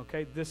 7,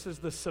 okay? This is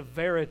the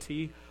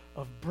severity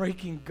of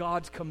breaking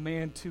God's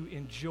command to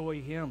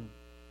enjoy him.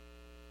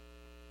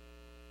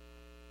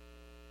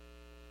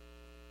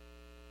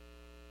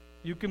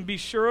 You can be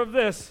sure of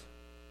this.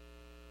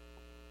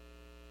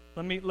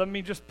 Let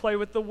me just play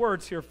with the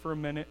words here for a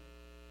minute.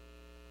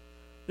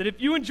 That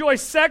if you enjoy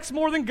sex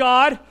more than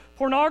God,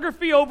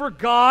 pornography over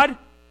God,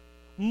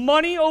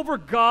 money over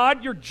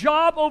God, your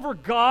job over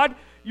God,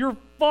 your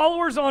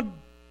followers on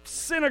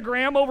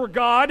Cinegram over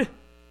God,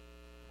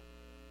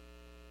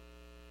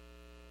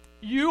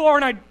 you are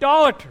an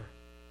idolater.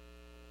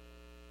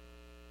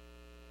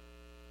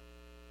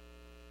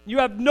 You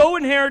have no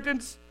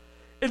inheritance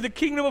in the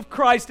kingdom of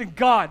Christ and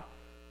God.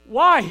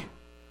 Why?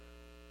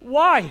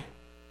 Why?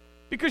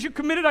 Because you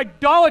committed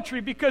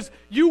idolatry, because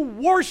you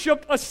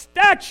worshiped a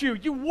statue.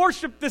 You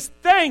worshiped this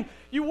thing.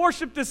 You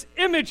worshiped this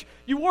image.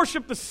 You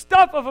worshiped the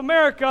stuff of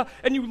America,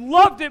 and you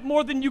loved it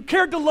more than you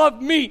cared to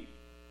love me.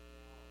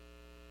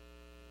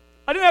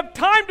 I didn't have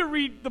time to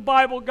read the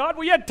Bible, God.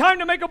 We had time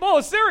to make a bowl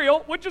of cereal,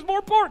 which is more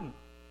important.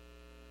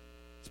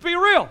 Let's be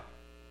real.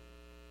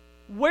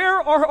 Where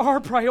are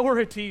our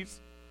priorities?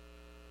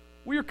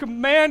 We are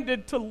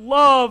commanded to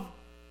love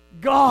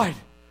God.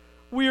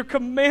 We are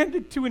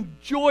commanded to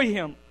enjoy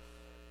him.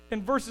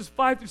 In verses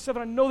 5 through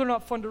 7, I know they're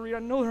not fun to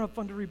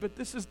read, but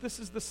this is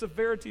the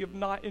severity of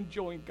not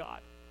enjoying God.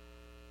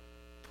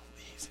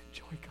 Please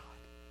enjoy God.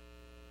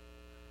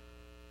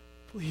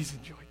 Please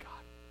enjoy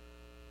God.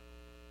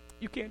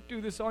 You can't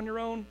do this on your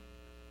own.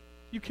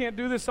 You can't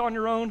do this on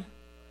your own.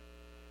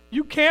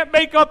 You can't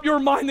make up your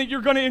mind that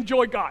you're going to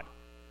enjoy God.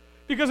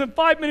 Because in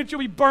 5 minutes, you'll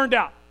be burned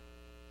out.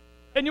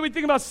 And you'll be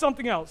thinking about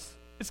something else.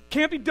 It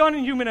can't be done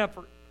in human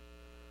effort.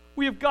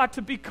 We have got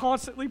to be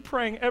constantly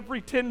praying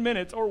every 10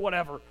 minutes or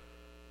whatever.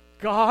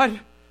 God,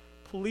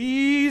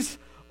 please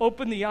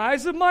open the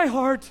eyes of my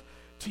heart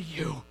to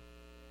you.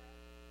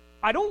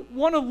 I don't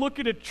want to look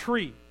at a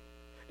tree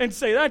and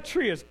say, that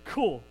tree is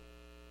cool.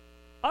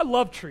 I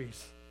love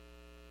trees.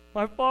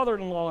 My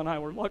father-in-law and I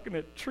were looking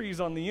at trees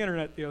on the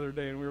internet the other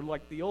day, and we were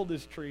like the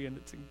oldest tree, and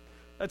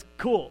that's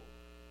cool.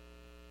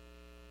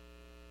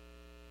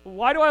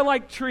 Why do I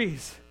like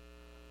trees?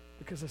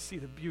 Because I see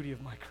the beauty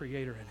of my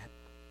Creator in it.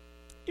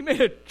 He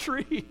made a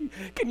tree.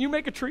 Can you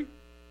make a tree?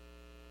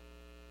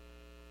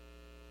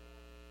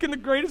 Can the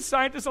greatest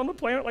scientist on the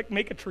planet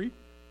make a tree?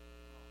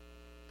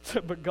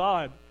 But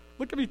God,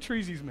 look how many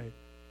trees He's made.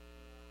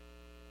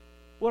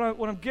 What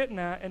I'm getting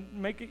at, and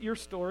make it your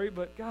story,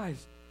 but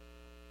guys,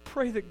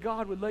 pray that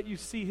God would let you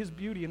see His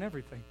beauty in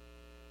everything.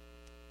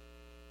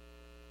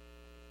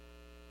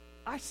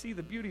 I see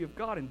the beauty of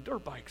God in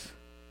dirt bikes.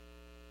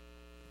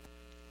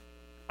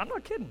 I'm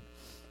not kidding.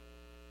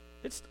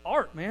 It's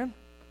art, man.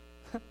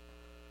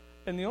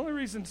 And the only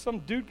reason some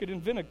dude could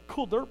invent a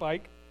cool dirt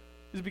bike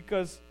is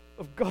because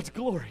of God's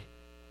glory.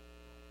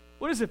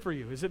 What is it for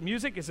you? Is it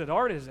music? Is it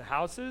art? Is it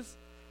houses?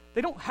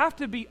 They don't have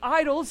to be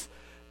idols.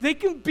 They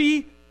can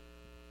be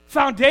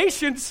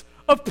foundations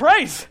of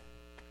praise.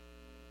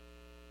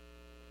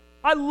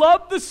 I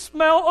love the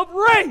smell of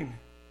rain.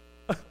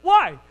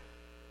 Why?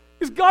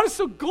 Because God is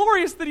so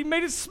glorious that He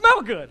made it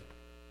smell good.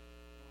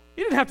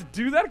 He didn't have to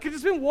do that. It could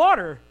have just been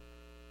water.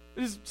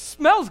 It just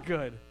smells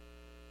good.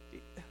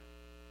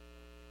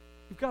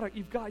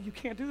 You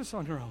can't do this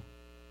on your own.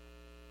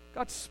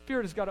 God's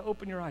Spirit has got to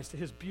open your eyes to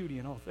His beauty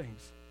in all things.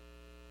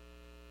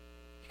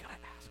 You got to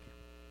ask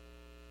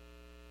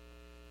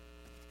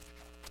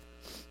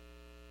Him.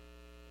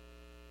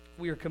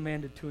 We are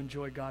commanded to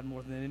enjoy God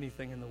more than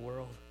anything in the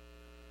world.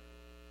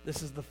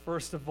 This is the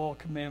first of all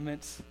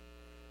commandments.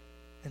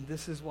 And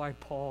this is why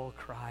Paul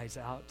cries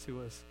out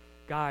to us,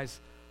 guys,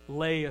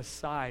 lay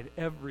aside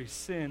every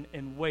sin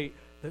and weight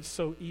that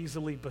so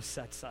easily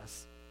besets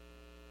us.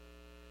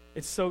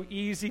 It's so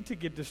easy to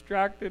get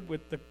distracted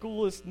with the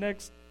coolest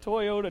next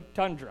Toyota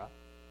Tundra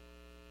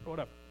or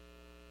whatever.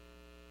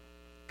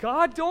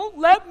 God,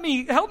 help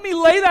me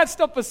lay that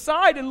stuff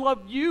aside and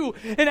love you.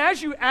 And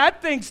as you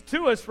add things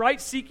to us,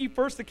 right? Seek ye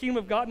first the kingdom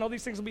of God, and all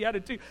these things will be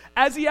added to you.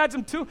 As He adds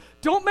them to,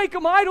 don't make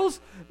them idols.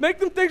 Make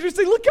them things where you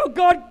say, look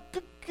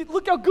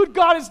how good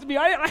God is to me.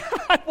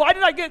 Why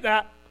did I get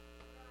that?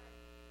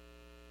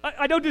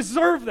 I don't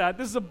deserve that.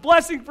 This is a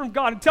blessing from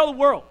God. And tell the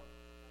world.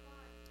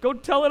 Go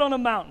tell it on a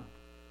mountain.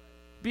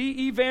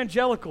 Be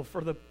evangelical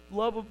for the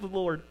love of the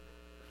Lord.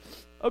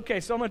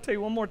 Okay, so I'm going to tell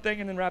you one more thing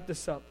and then wrap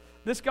this up.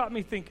 This got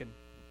me thinking.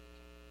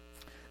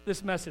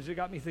 This message, it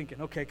got me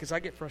thinking, okay, because I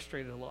get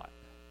frustrated a lot.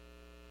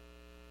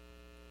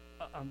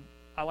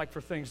 I like for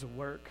things to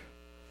work,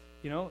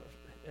 and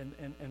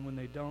when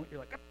they don't, you're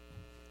like,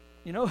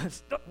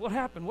 what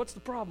happened? What's the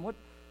problem?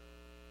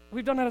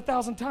 We've done that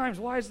 1,000 times.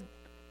 Why is it?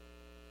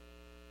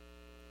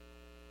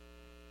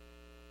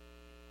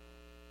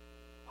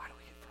 Why do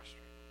we get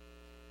frustrated?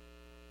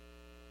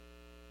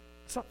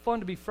 It's not fun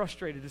to be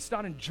frustrated. It's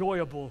not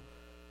enjoyable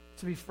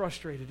to be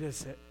frustrated,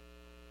 is it?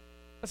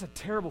 That's a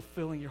terrible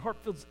feeling. Your heart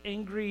feels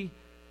angry.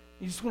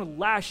 You just want to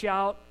lash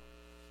out.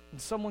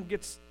 And someone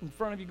gets in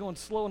front of you going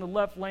slow in the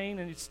left lane,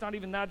 and it's not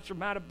even that you're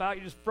mad about.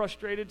 You're just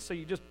frustrated, so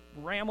you just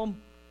ram them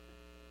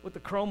with the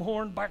chrome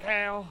horn.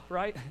 Back-ow,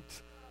 right?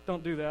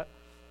 Don't do that.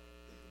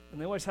 And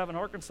they always have an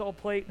Arkansas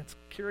plate, and it's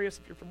curious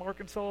if you're from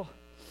Arkansas.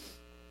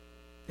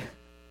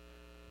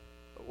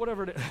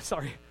 Whatever it is.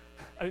 Sorry.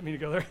 I didn't mean to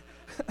go there.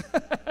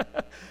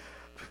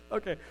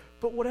 Okay.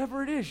 But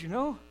whatever it is,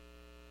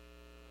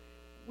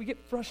 we get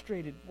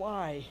frustrated.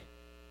 Why?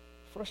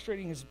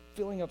 Frustrating is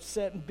feeling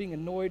upset and being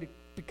annoyed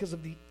because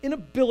of the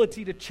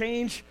inability to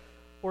change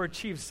or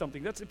achieve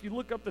something. That's, if you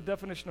look up the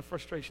definition of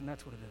frustration,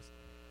 that's what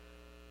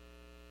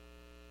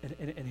it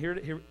is. And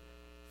here,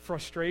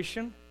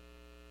 frustration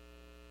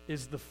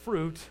is the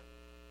fruit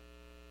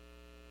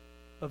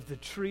of the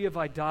tree of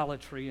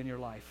idolatry in your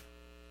life.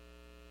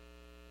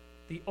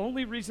 The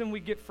only reason we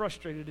get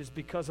frustrated is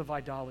because of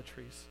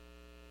idolatries.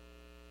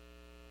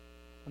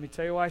 Let me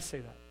tell you why I say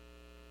that.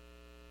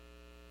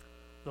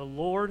 The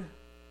Lord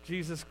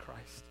Jesus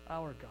Christ,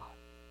 our God,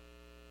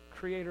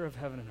 creator of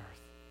heaven and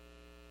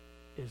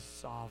earth, is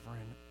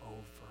sovereign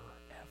over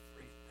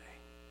everything.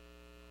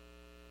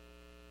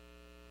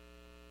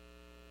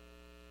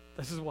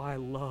 This is why I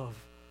love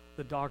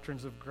the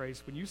doctrines of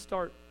grace. When you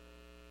start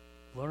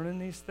learning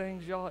these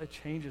things, y'all, it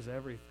changes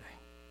everything.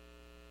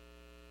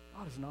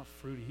 God is not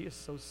fruity. He is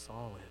so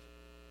solid.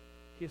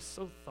 He is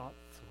so thought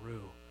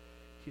through.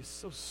 He is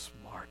so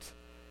smart.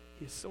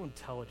 He is so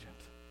intelligent.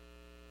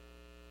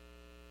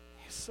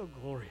 He is so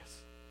glorious.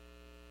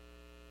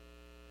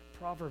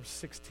 Proverbs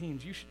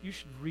 16. You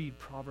should read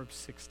Proverbs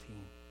 16.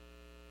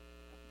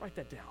 Write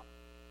that down.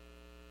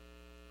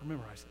 Or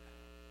memorize it.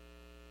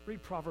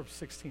 Read Proverbs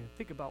 16 and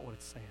think about what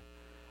it's saying.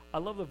 I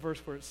love the verse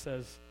where it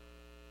says,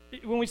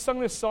 when we sung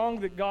this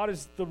song that God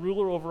is the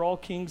ruler over all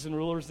kings and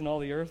rulers in all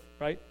the earth,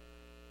 right?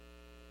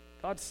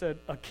 God said,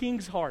 a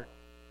king's heart,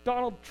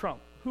 Donald Trump,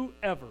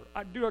 whoever,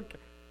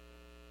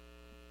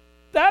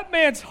 that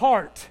man's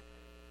heart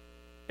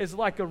is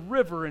like a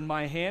river in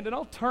my hand, and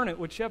I'll turn it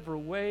whichever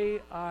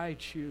way I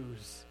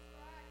choose.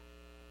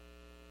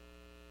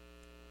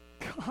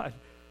 God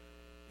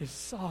is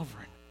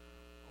sovereign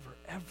over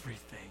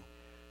everything.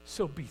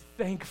 So be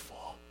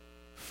thankful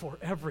for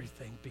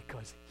everything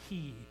because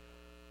He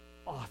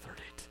authored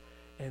it.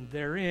 And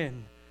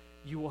therein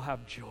you will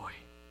have joy.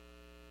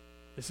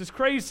 This is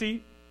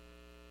crazy.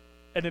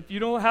 And if you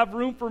don't have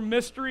room for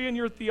mystery in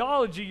your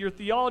theology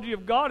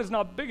of God is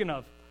not big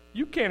enough.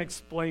 You can't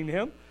explain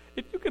him.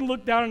 If you can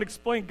look down and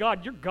explain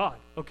God, you're God,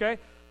 okay?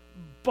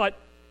 But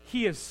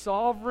he is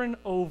sovereign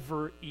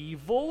over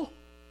evil,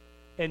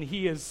 and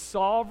he is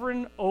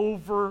sovereign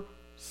over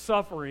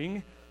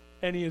suffering,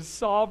 and he is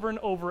sovereign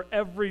over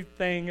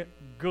everything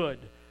good.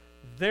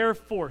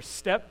 Therefore,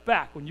 step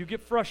back when you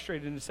get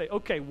frustrated and say,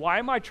 okay, why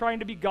am I trying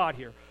to be God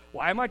here?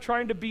 Why am I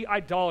trying to be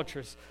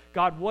idolatrous?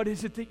 God, what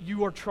is it that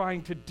you are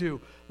trying to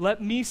do?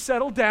 Let me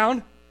settle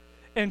down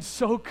and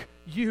soak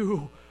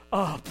you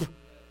up.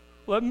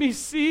 Let me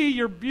see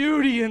your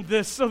beauty in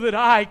this so that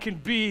I can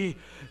be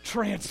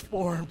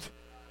transformed.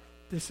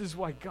 This is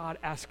why God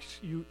asks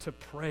you to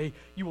pray.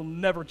 You will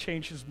never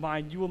change his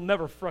mind. You will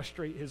never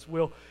frustrate his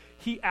will.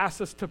 He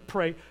asks us to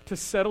pray, to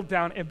settle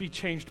down and be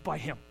changed by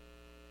him.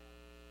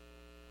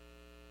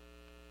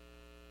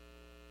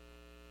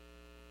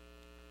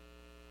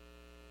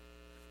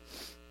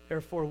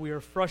 Therefore, we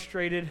are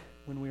frustrated.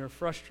 When we are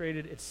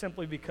frustrated, it's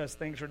simply because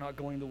things are not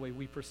going the way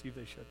we perceive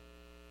they should.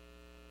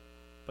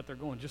 But they're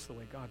going just the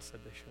way God said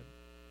they should.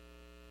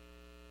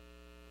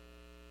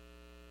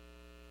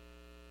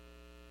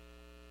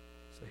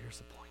 So here's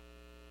the point.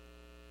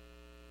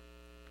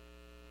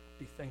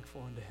 Be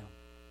thankful unto him.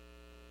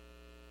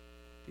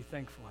 Be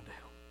thankful unto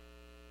him.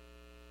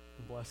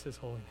 And bless his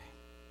holy name.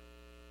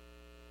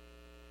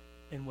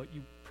 In what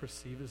you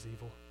perceive as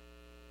evil.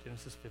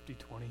 Genesis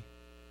 50:20.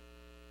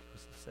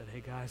 Joseph said,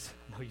 hey guys,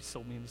 I know you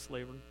sold me into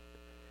slavery.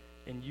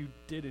 And you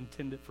did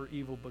intend it for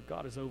evil, but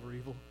God is over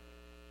evil.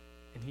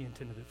 And he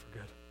intended it for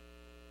good.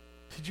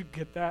 Did you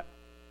get that?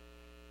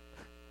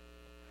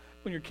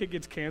 When your kid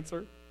gets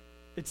cancer,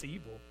 it's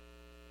evil.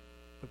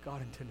 But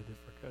God intended it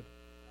for good.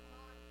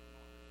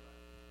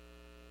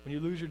 When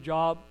you lose your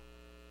job,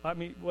 I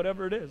mean,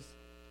 whatever it is,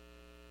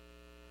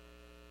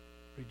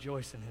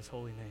 rejoice in his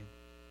holy name.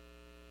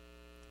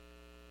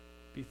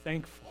 Be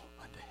thankful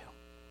unto him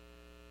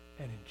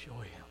and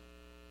enjoy him.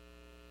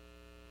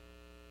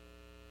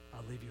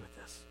 I'll leave you with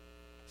this.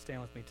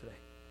 Stand with me today.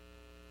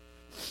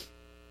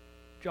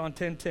 John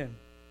 10:10.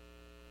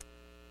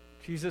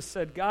 Jesus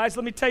said, guys,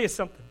 let me tell you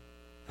something.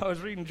 I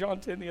was reading John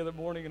 10 the other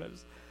morning, and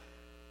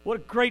what a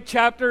great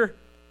chapter.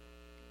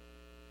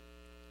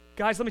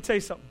 Guys, let me tell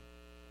you something.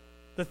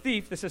 The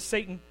thief, this is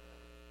Satan,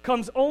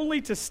 comes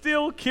only to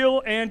steal,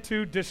 kill, and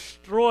to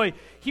destroy.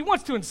 He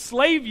wants to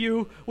enslave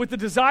you with the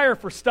desire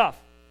for stuff.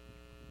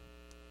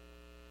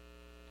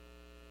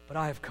 But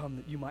I have come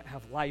that you might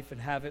have life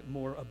and have it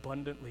more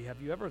abundantly.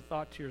 Have you ever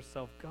thought to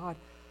yourself, God,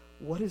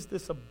 what is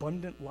this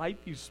abundant life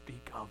you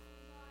speak of?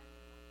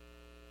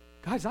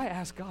 Guys, I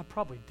ask God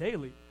probably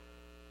daily,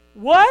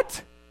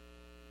 what?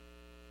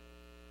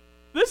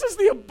 This is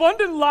the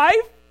abundant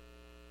life?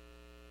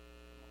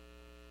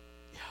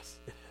 Yes,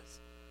 it is.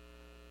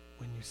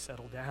 When you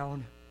settle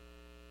down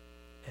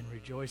and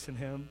rejoice in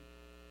him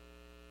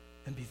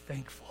and be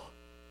thankful.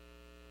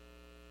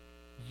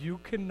 You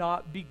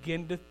cannot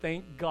begin to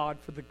thank God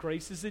for the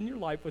graces in your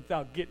life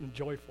without getting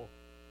joyful.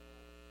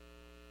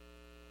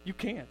 You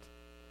can't.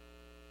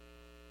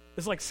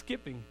 It's like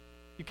skipping.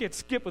 You can't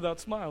skip without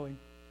smiling.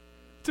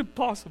 It's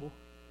impossible.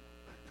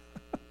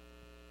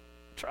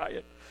 Try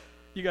it.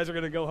 You guys are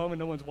going to go home and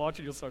no one's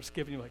watching. You'll start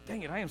skipping. You're like,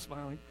 dang it, I am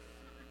smiling.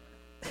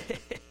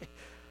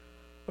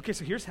 Okay,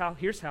 so here's how.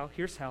 Here's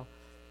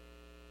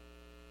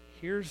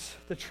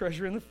the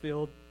treasure in the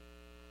field.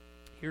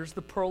 Here's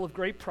the pearl of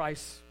great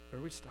price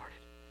where we started.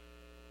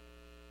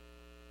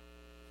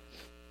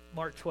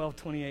 Mark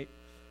 12:28.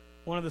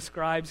 One of the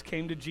scribes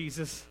came to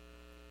Jesus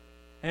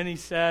and he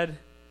said,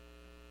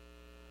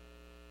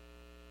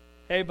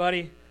 hey,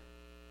 buddy,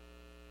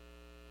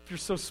 if you're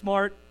so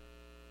smart,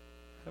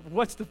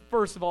 what's the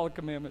first of all the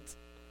commandments?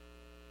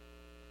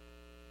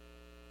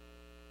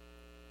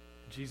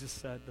 Jesus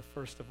said, the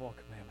first of all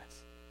commandments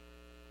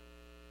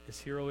is,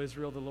 hear, O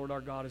Israel, the Lord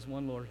our God is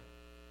one Lord,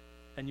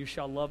 and you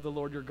shall love the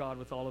Lord your God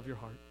with all of your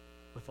heart,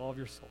 with all of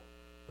your soul,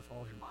 with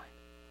all of your mind,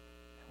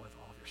 and with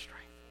all of your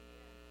strength.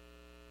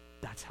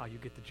 That's how you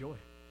get the joy.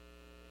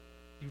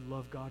 You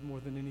love God more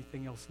than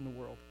anything else in the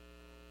world.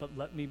 But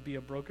let me be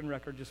a broken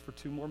record just for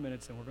 2 more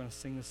minutes, and we're going to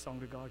sing this song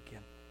to God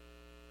again.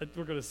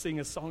 We're going to sing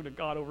a song to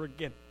God over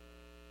again.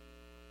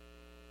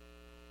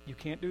 You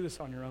can't do this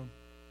on your own.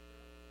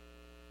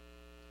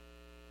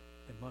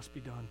 It must be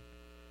done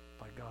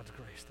by God's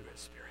grace through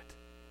his Spirit.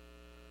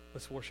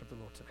 Let's worship the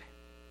Lord today.